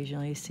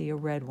 Occasionally you see a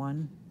red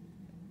one.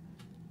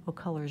 What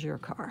color is your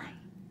car?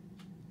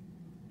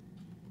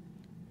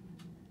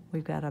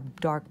 We've got a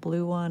dark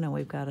blue one and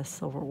we've got a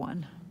silver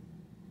one.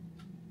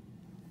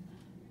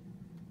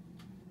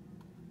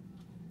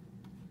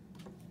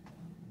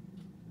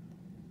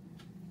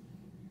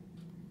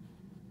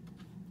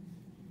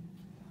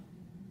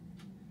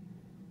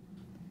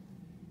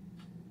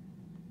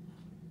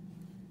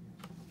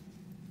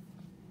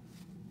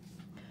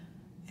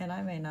 And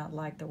I may not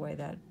like the way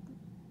that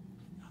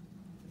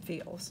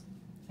feels.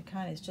 It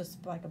kind of is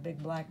just like a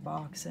big black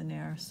box in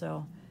there,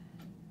 so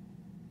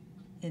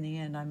in the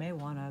end I may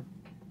want to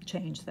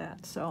change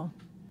that. So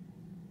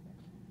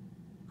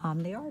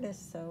I'm the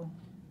artist, so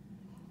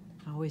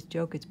I always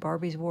joke it's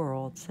Barbie's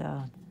world, so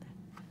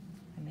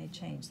I may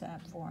change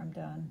that before I'm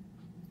done.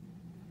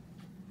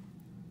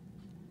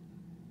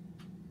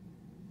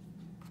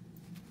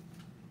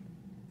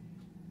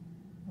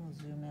 We'll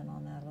zoom in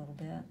on that a little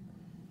bit.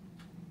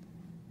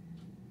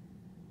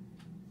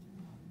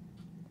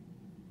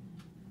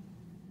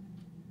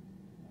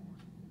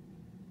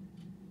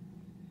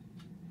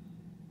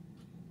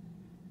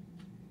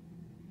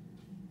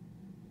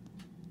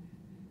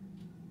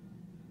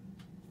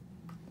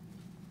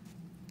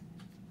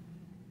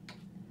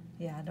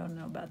 Yeah, I don't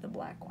know about the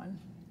black one.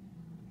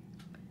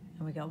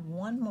 And we got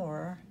one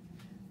more,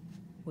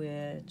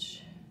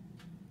 which,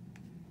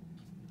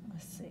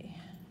 let's see.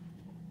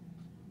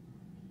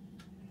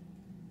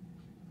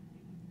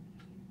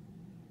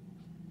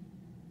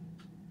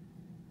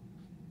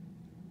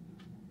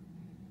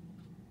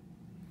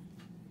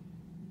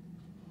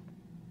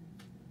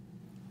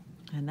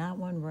 And that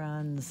one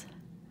runs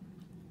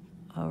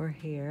over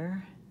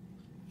here.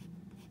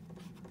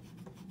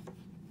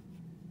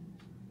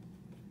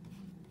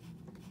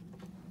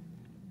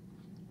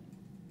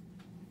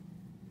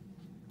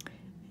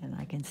 And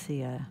I can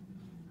see a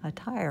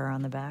tire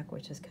on the back,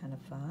 which is kind of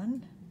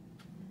fun.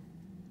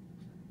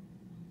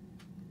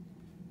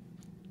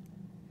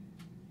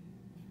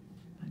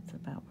 That's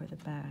about where the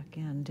back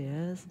end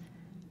is.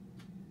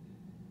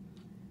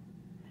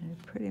 And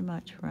it pretty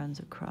much runs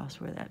across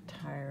where that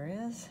tire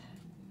is.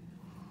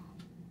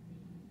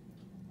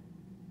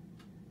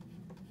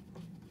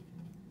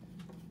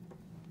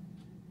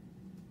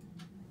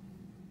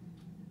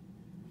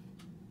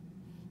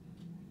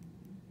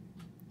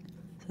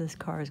 So this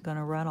car is going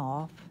to run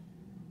off.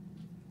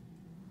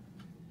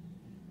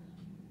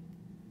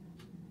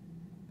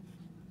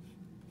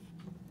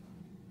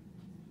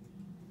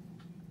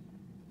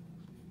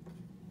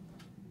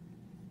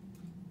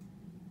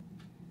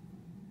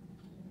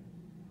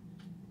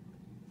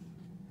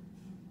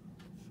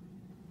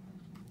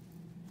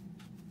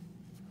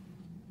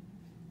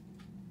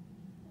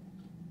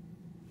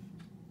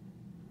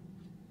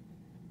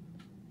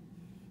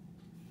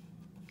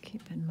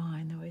 Keep in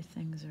mind the way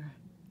things are.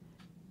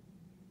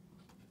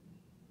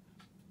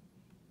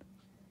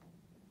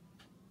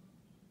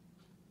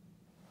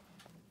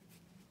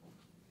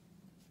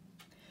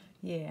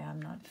 Yeah,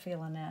 I'm not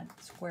feeling that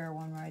square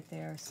one right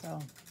there, so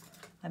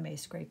I may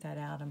scrape that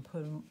out and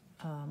put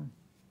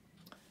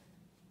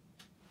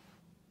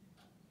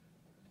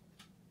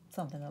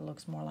something that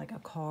looks more like a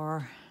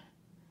car.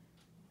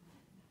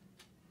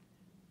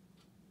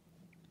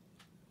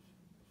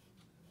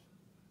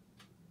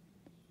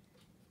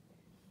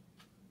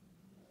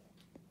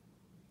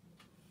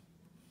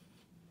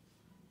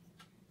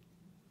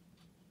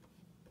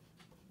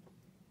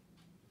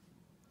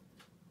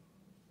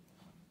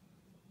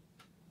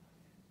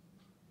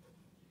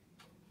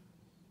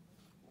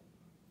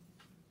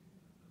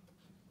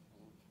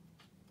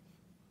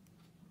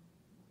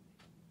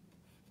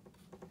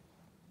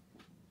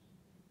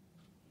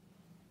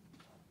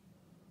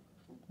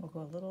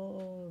 We'll go a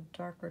little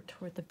darker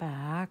toward the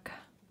back.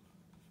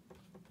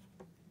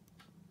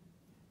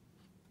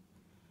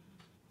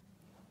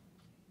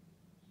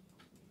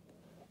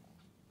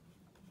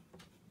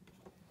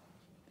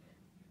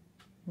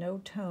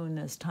 No tone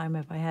this time.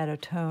 If I had a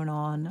tone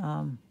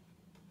on,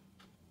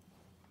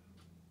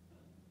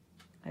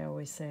 I always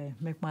always say,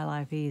 make my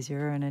life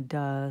easier, and it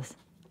does.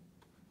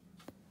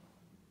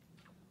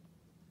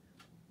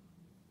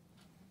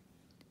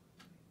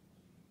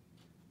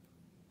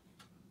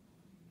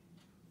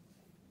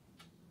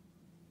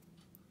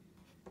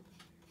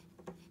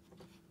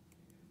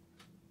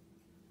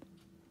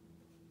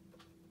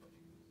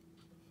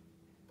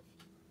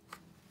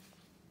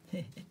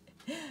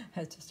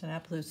 It's just an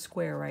absolute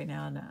square right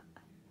now.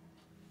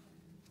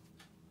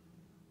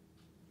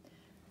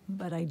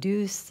 But I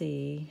do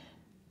see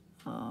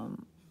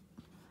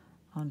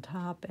on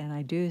top, and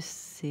I do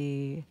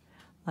see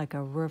like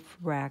a roof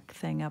rack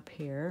thing up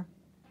here.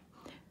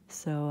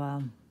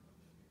 So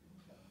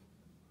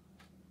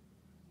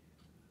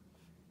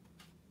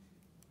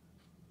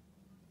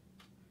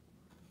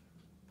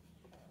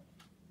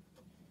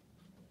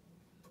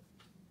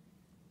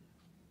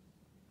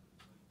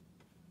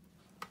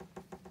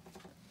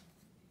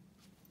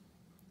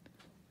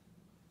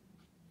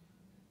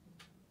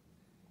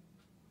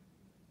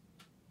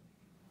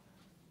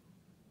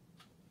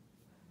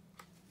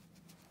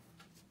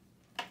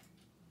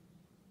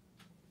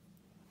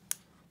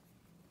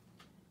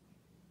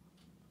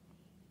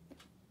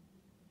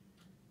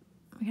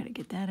we got to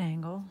get that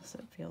angle so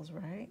it feels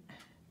right.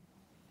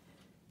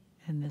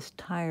 And this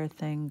tire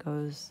thing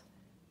goes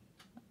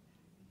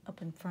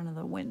up in front of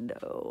the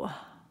window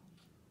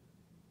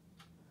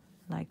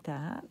like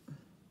that.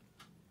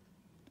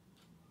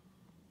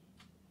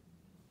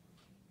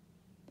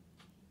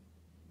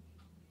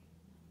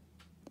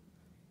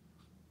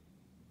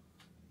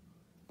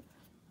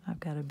 I've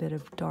got a bit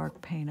of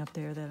dark paint up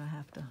there that I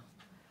have to,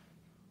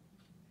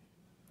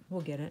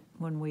 we'll get it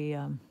when we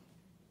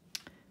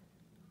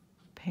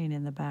paint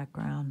in the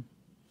background.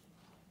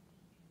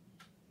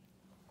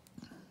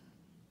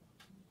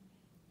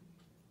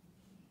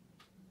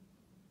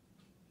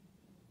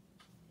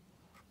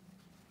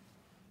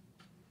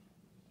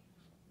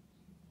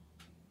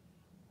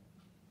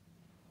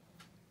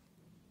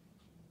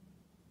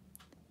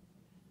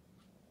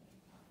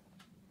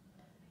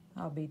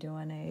 I'll be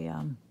doing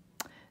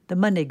the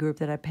Monday group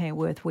that I paint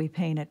with. We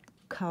paint at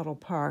Cottle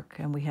Park,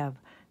 and we have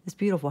this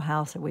beautiful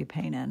house that we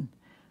paint in.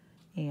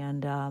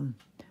 And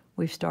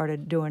we've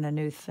started doing a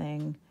new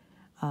thing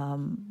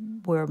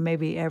where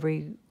maybe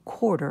every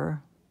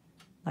quarter,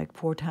 like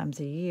 4 times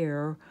a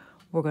year,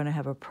 we're going to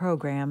have a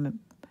program.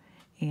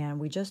 And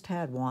we just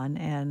had one,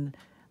 and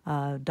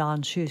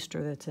Don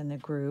Schuster, that's in the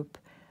group,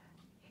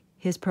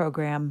 his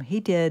program,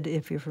 he did,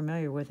 if you're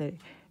familiar with it,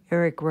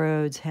 Eric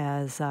Rhodes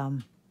has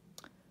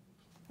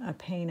a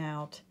paint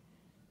out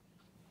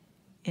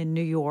in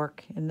New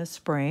York in the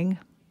spring,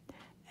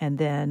 and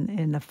then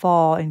in the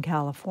fall in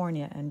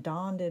California. And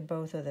Don did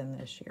both of them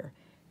this year.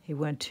 He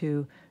went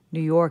to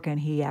New York, and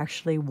he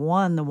actually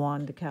won the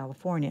one to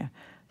California.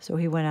 So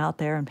he went out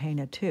there and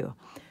painted too.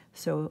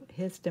 So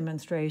his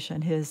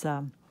demonstration, his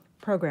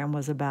program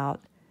was about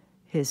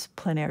his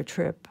plein air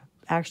trip,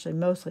 actually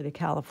mostly to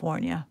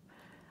California.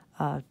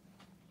 You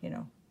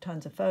know,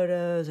 tons of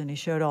photos, and he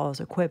showed all his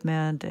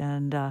equipment,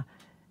 and it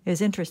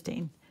was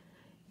interesting.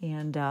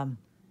 And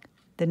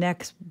the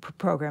next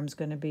program is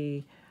going to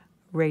be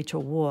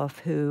Rachel Wolf,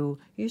 who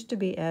used to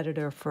be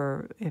editor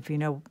for, if you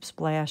know,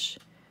 Splash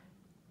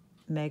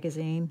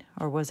magazine,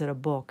 or was it a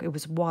book? It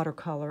was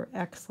watercolor,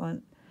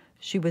 excellent.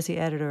 She was the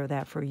editor of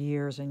that for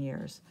years and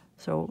years.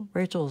 So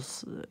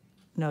Rachel's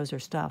knows her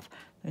stuff,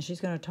 and she's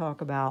going to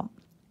talk about,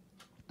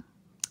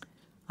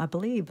 I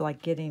believe,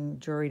 like getting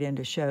juried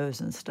into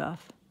shows and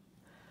stuff.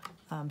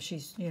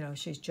 She's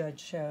judged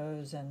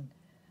shows, and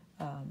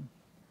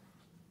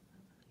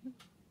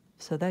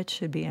so that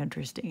should be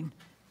interesting.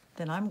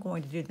 Then I'm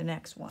going to do the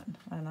next one,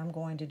 and I'm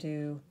going to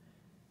do,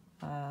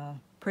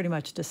 pretty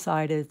much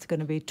decided it's going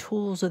to be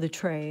tools of the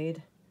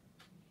trade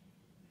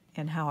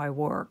and how I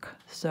work.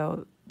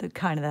 So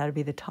that'd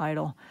be the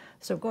title.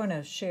 So I'm going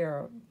to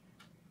share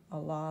a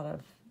lot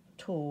of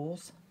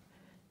tools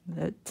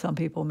that some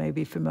people may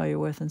be familiar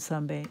with and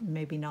some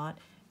maybe not,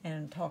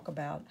 and talk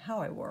about how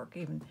I work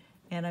even.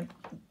 And I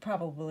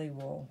probably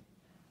will,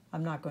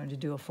 I'm not going to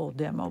do a full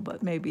demo,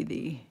 but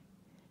maybe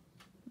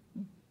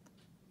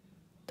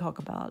talk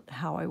about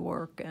how I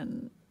work,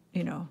 and,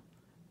 you know,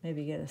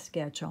 maybe get a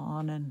sketch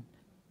on. And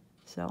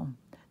so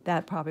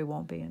that probably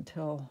won't be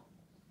until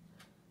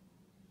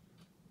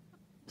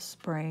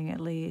spring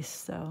at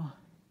least, so.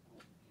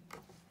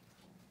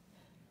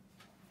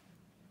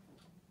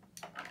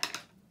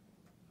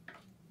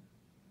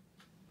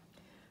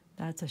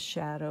 That's a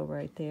shadow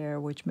right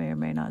there, which may or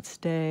may not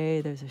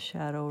stay. There's a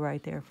shadow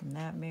right there from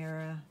that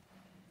mirror.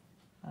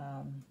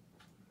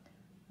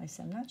 I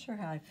said, I'm not sure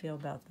how I feel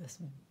about this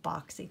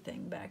boxy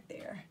thing back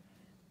there,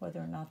 whether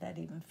or not that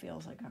even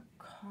feels like a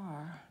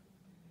car.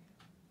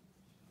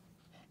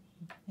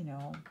 You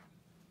know,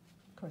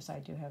 of course I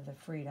do have the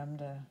freedom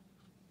to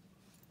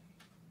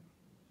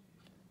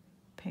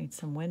paint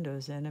some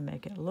windows in and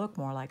make it look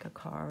more like a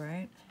car,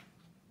 right?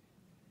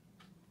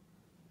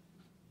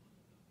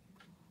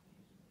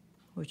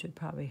 Which would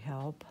probably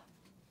help.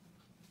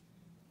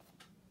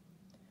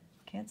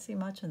 Can't see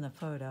much in the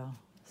photo,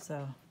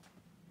 so.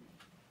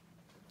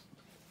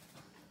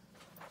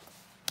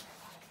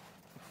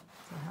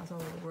 how's all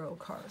the row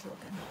cars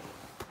looking?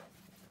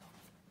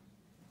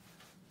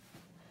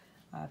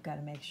 I've got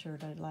to make sure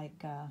to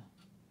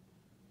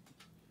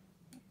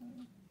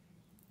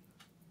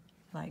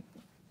like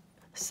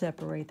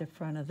separate the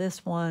front of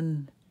this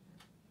one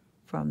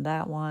from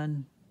that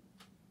one,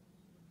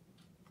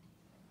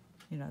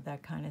 you know,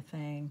 that kind of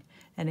thing.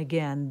 And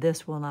again,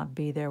 this will not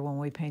be there when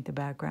we paint the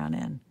background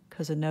in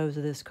because the nose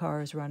of this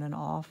car is running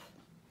off.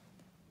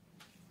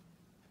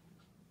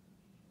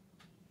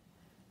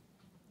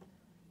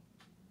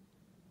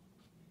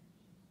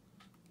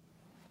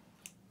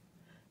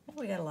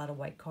 We got a lot of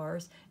white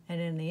cars,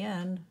 and in the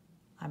end,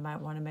 I might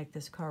want to make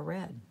this car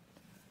red.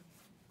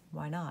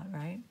 Why not,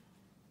 right?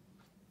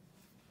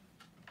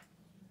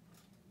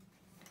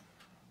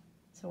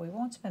 So we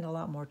won't spend a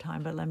lot more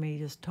time, but let me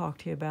just talk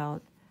to you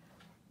about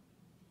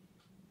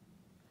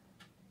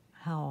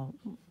how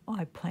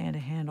I plan to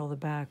handle the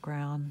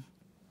background.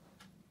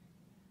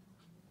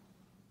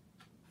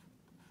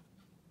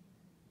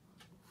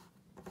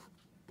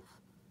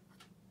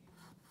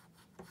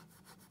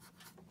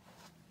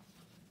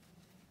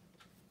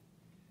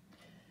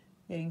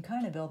 You can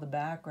kind of build the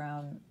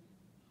background,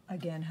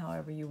 again,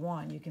 however you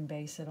want. You can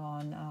base it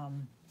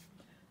on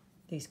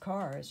these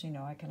cars. You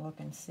know, I can look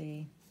and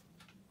see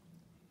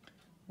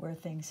where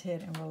things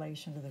hit in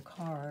relation to the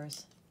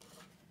cars.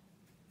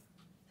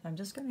 So I'm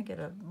just going to get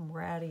a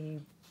ratty,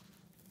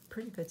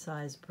 pretty good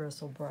sized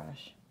bristle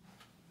brush.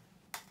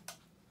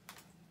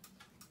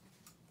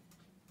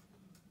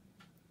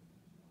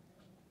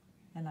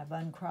 And I've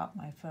uncropped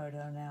my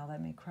photo now.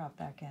 Let me crop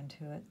back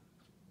into it.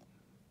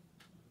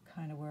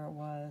 Kind of where it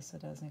was so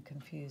it doesn't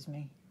confuse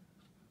me.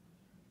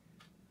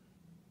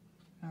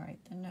 All right,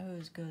 the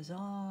nose goes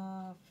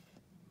off.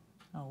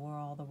 Oh, we're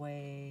all the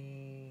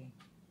way in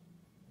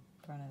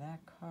front of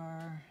that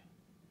car.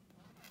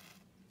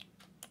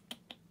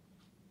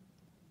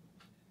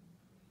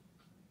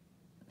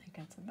 I think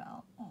that's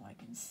about all I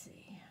can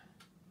see.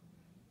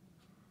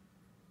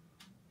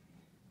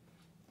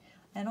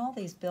 And all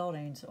these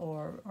buildings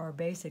are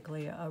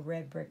basically a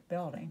red brick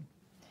building.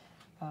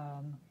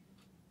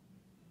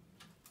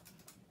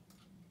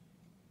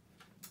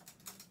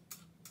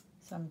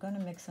 So I'm going to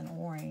mix an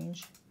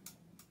orange,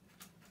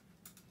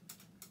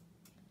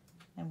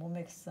 and we'll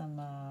mix some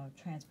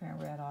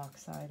transparent red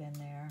oxide in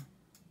there.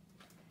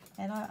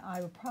 And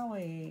I would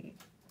probably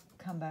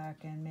come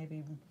back and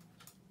maybe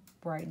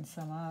brighten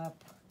some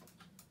up.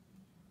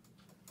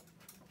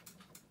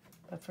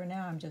 But for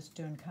now, I'm just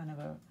doing kind of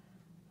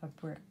a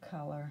brick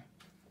color.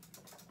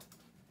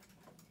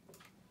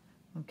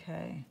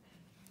 Okay.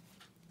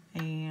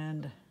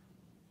 And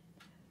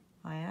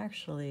I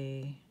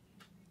actually...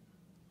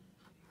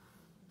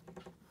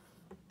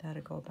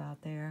 that'll go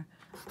about there.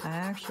 I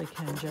actually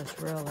can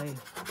just really,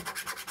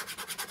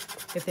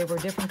 if they were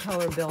different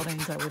color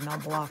buildings, I would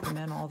not block them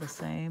in all the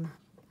same.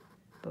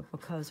 But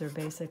because they're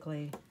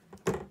basically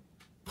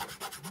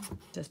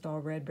just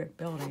all red brick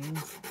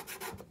buildings,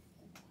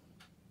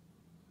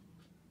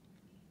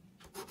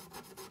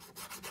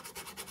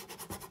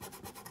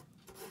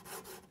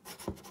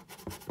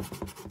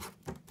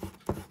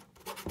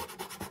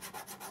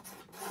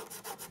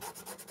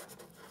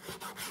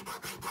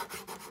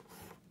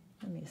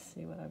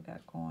 see what I've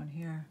got going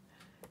here.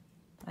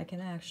 I can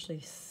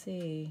actually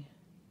see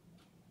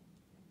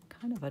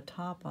kind of a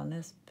top on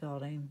this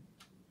building.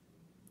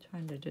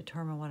 Trying to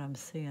determine what I'm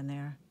seeing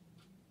there.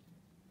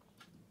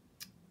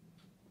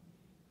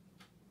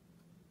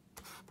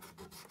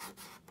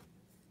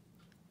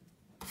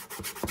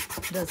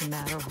 Doesn't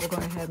matter. We'll go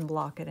ahead and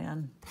block it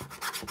in.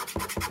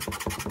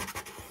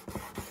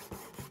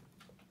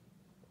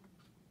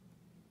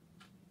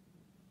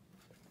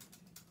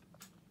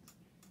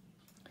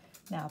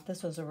 Now, if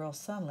this was a real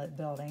sunlit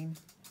building,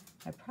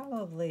 I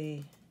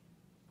probably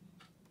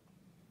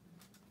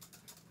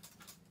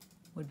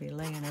would be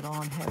laying it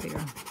on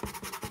heavier.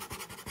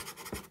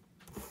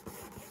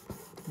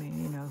 I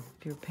mean, you know,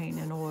 if you're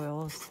painting in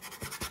oils,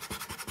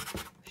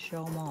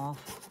 show them off.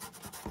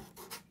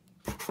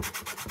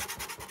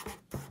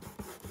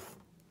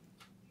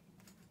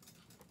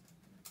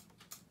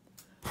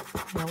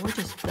 No, we're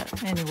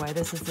just, anyway,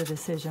 this is the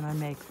decision I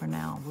make for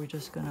now. We're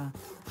just gonna,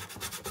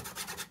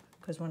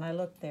 because when I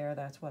look there,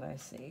 that's what I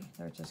see.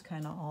 They're just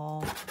kind of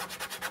all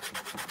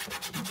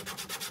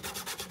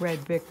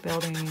red brick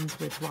buildings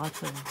with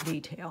lots of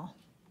detail.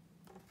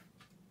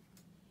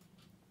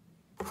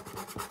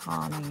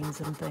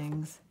 Awnings and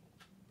things.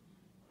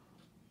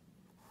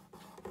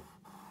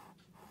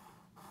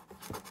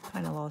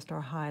 Kind of lost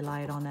our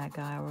highlight on that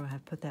guy. We'll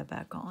have to put that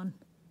back on.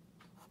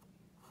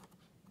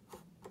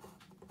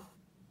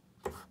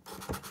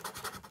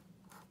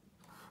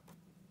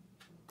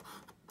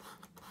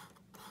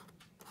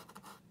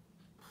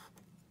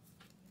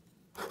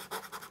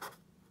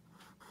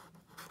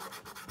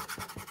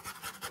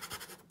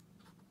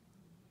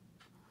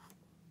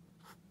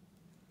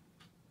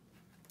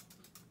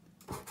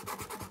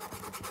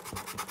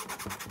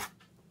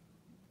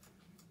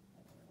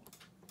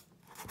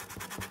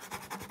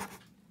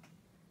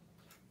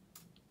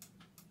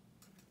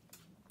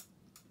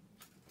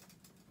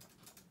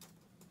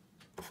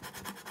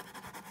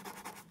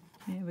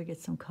 we get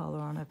some color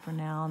on it for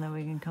now, and then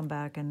we can come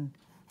back and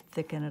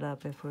thicken it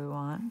up if we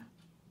want.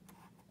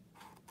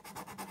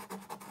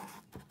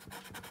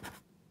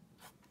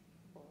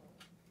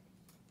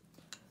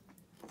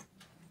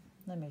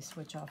 Let me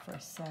switch off for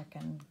a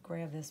second,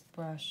 grab this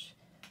brush.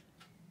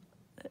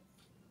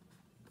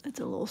 It's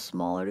a little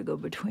smaller to go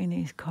between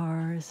these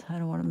cars. I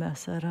don't want to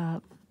mess that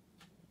up.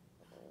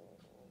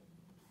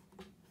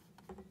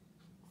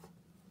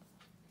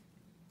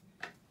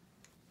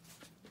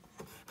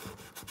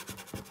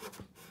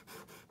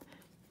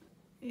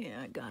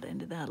 Yeah, I got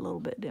into that a little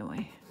bit, didn't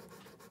we?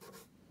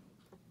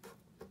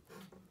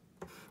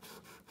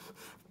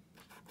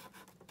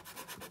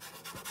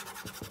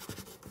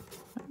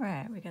 All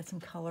right, we got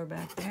some color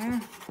back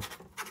there.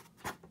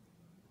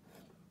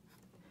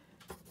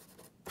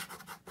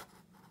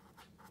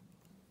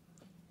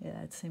 Yeah,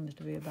 that seems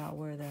to be about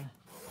where the...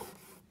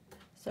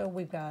 So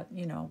we've got,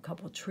 you know, a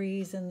couple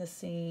trees in the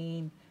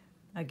scene.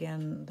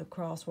 Again, the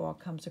crosswalk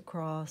comes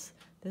across.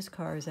 This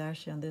car is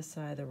actually on this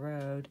side of the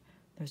road.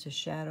 There's a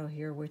shadow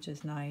here, which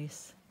is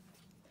nice.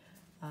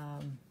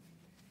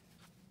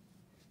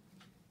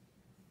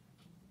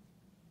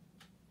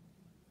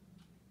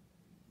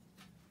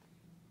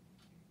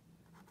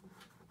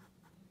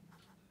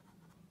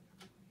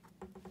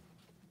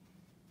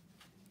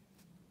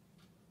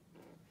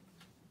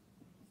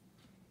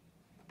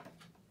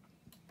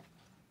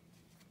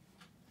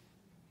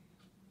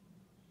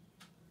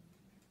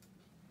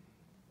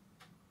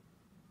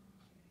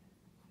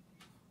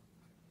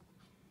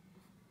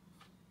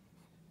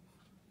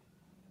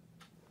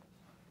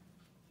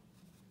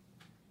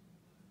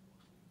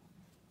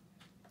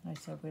 I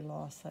said we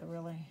lost that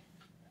really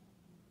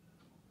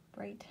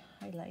bright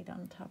highlight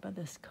on top of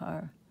this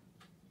car.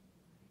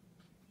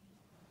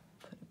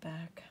 Put it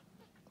back.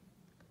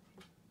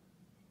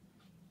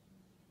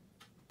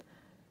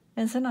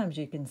 And sometimes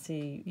you can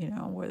see, you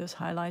know, where those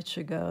highlights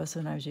should go.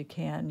 Sometimes you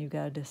can't, and you've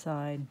got to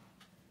decide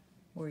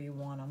where you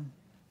want them.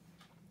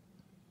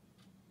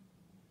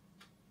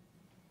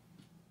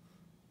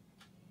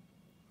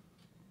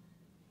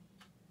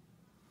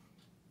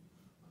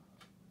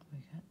 We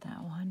got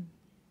that one.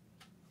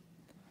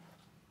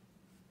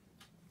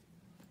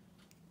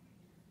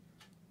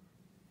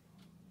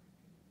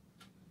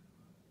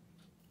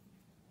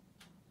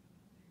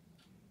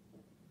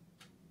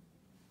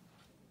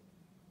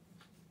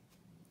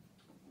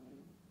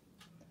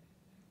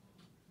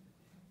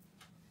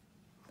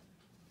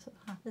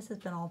 This has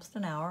been almost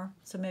an hour,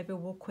 so maybe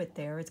we'll quit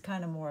there. It's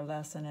kind of more a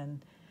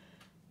lesson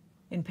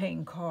in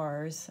painting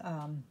cars.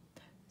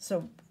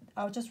 So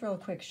I'll just real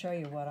quick show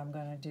you what I'm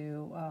going to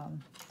do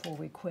before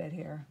we quit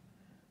here.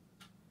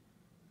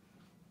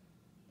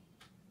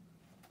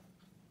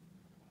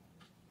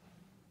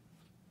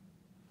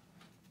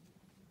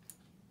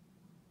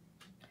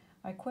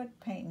 I quit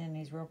painting in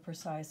these real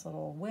precise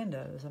little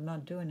windows. I'm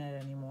not doing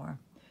it anymore.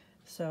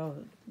 So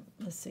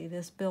let's see,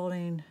 this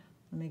building,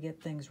 let me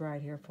get things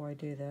right here before I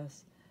do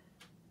this.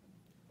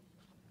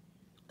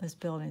 This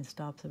building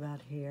stops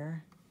about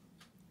here.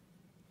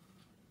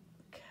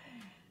 Okay.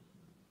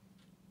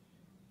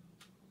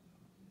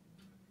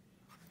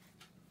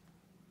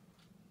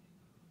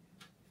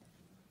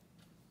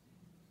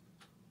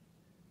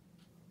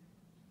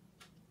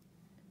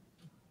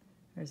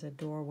 There's a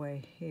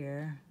doorway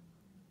here.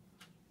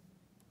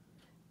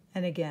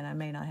 And again, I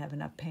may not have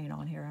enough paint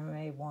on here. I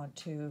may want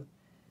to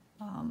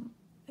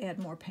add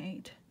more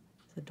paint.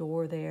 There's a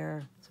door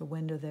there, there's a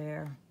window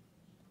there.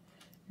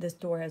 This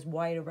door has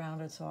white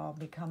around it, so I'll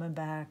be coming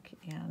back,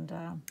 and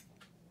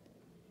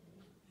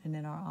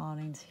then our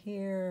awning's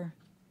here,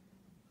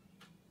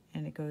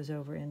 and it goes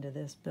over into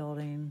this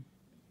building,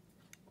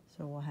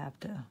 so we'll have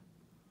to,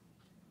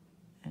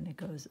 and it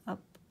goes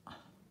up,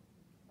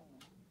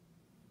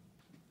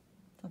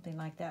 something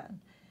like that.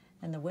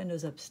 And the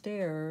windows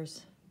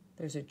upstairs,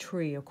 there's a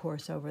tree, of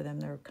course, over them.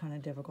 They're kind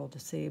of difficult to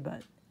see,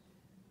 but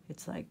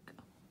it's like,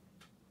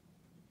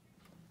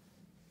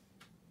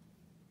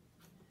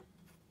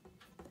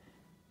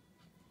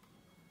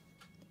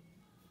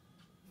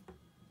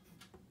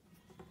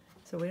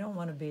 so we don't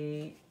want to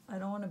be, I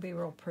don't want to be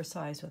real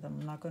precise with them.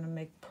 I'm not going to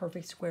make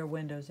perfect square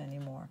windows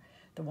anymore.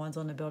 The ones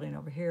on the building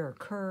over here are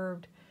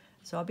curved.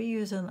 So I'll be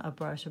using a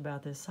brush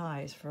about this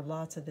size for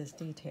lots of this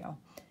detail.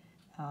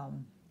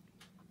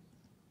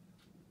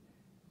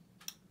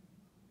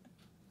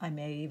 I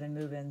may even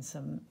move in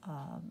some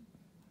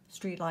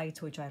street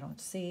lights, which I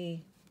don't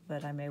see,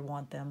 but I may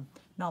want them.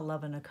 Not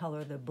loving the color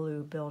of the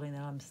blue building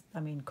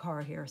that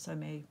car here, so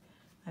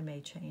I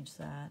may change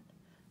that.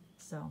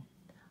 So.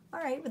 All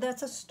right, but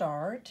that's a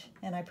start,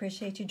 and I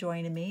appreciate you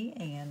joining me,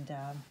 and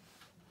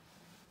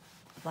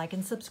like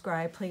and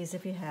subscribe, please,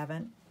 if you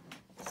haven't.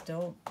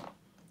 Still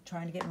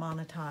trying to get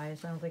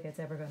monetized. I don't think it's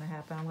ever going to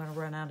happen. I'm going to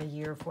run out a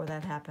year before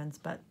that happens,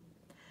 but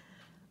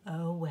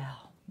oh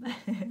well.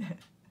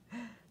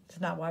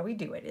 It's not why we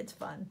do it. It's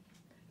fun.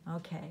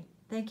 Okay,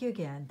 thank you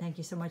again. Thank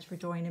you so much for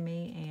joining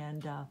me,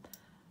 and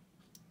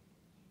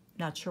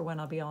not sure when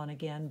I'll be on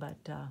again, but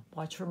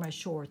watch for my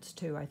shorts,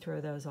 too. I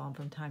throw those on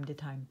from time to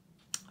time.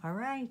 All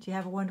right, you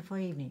have a wonderful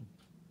evening.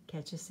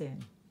 Catch you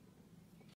soon.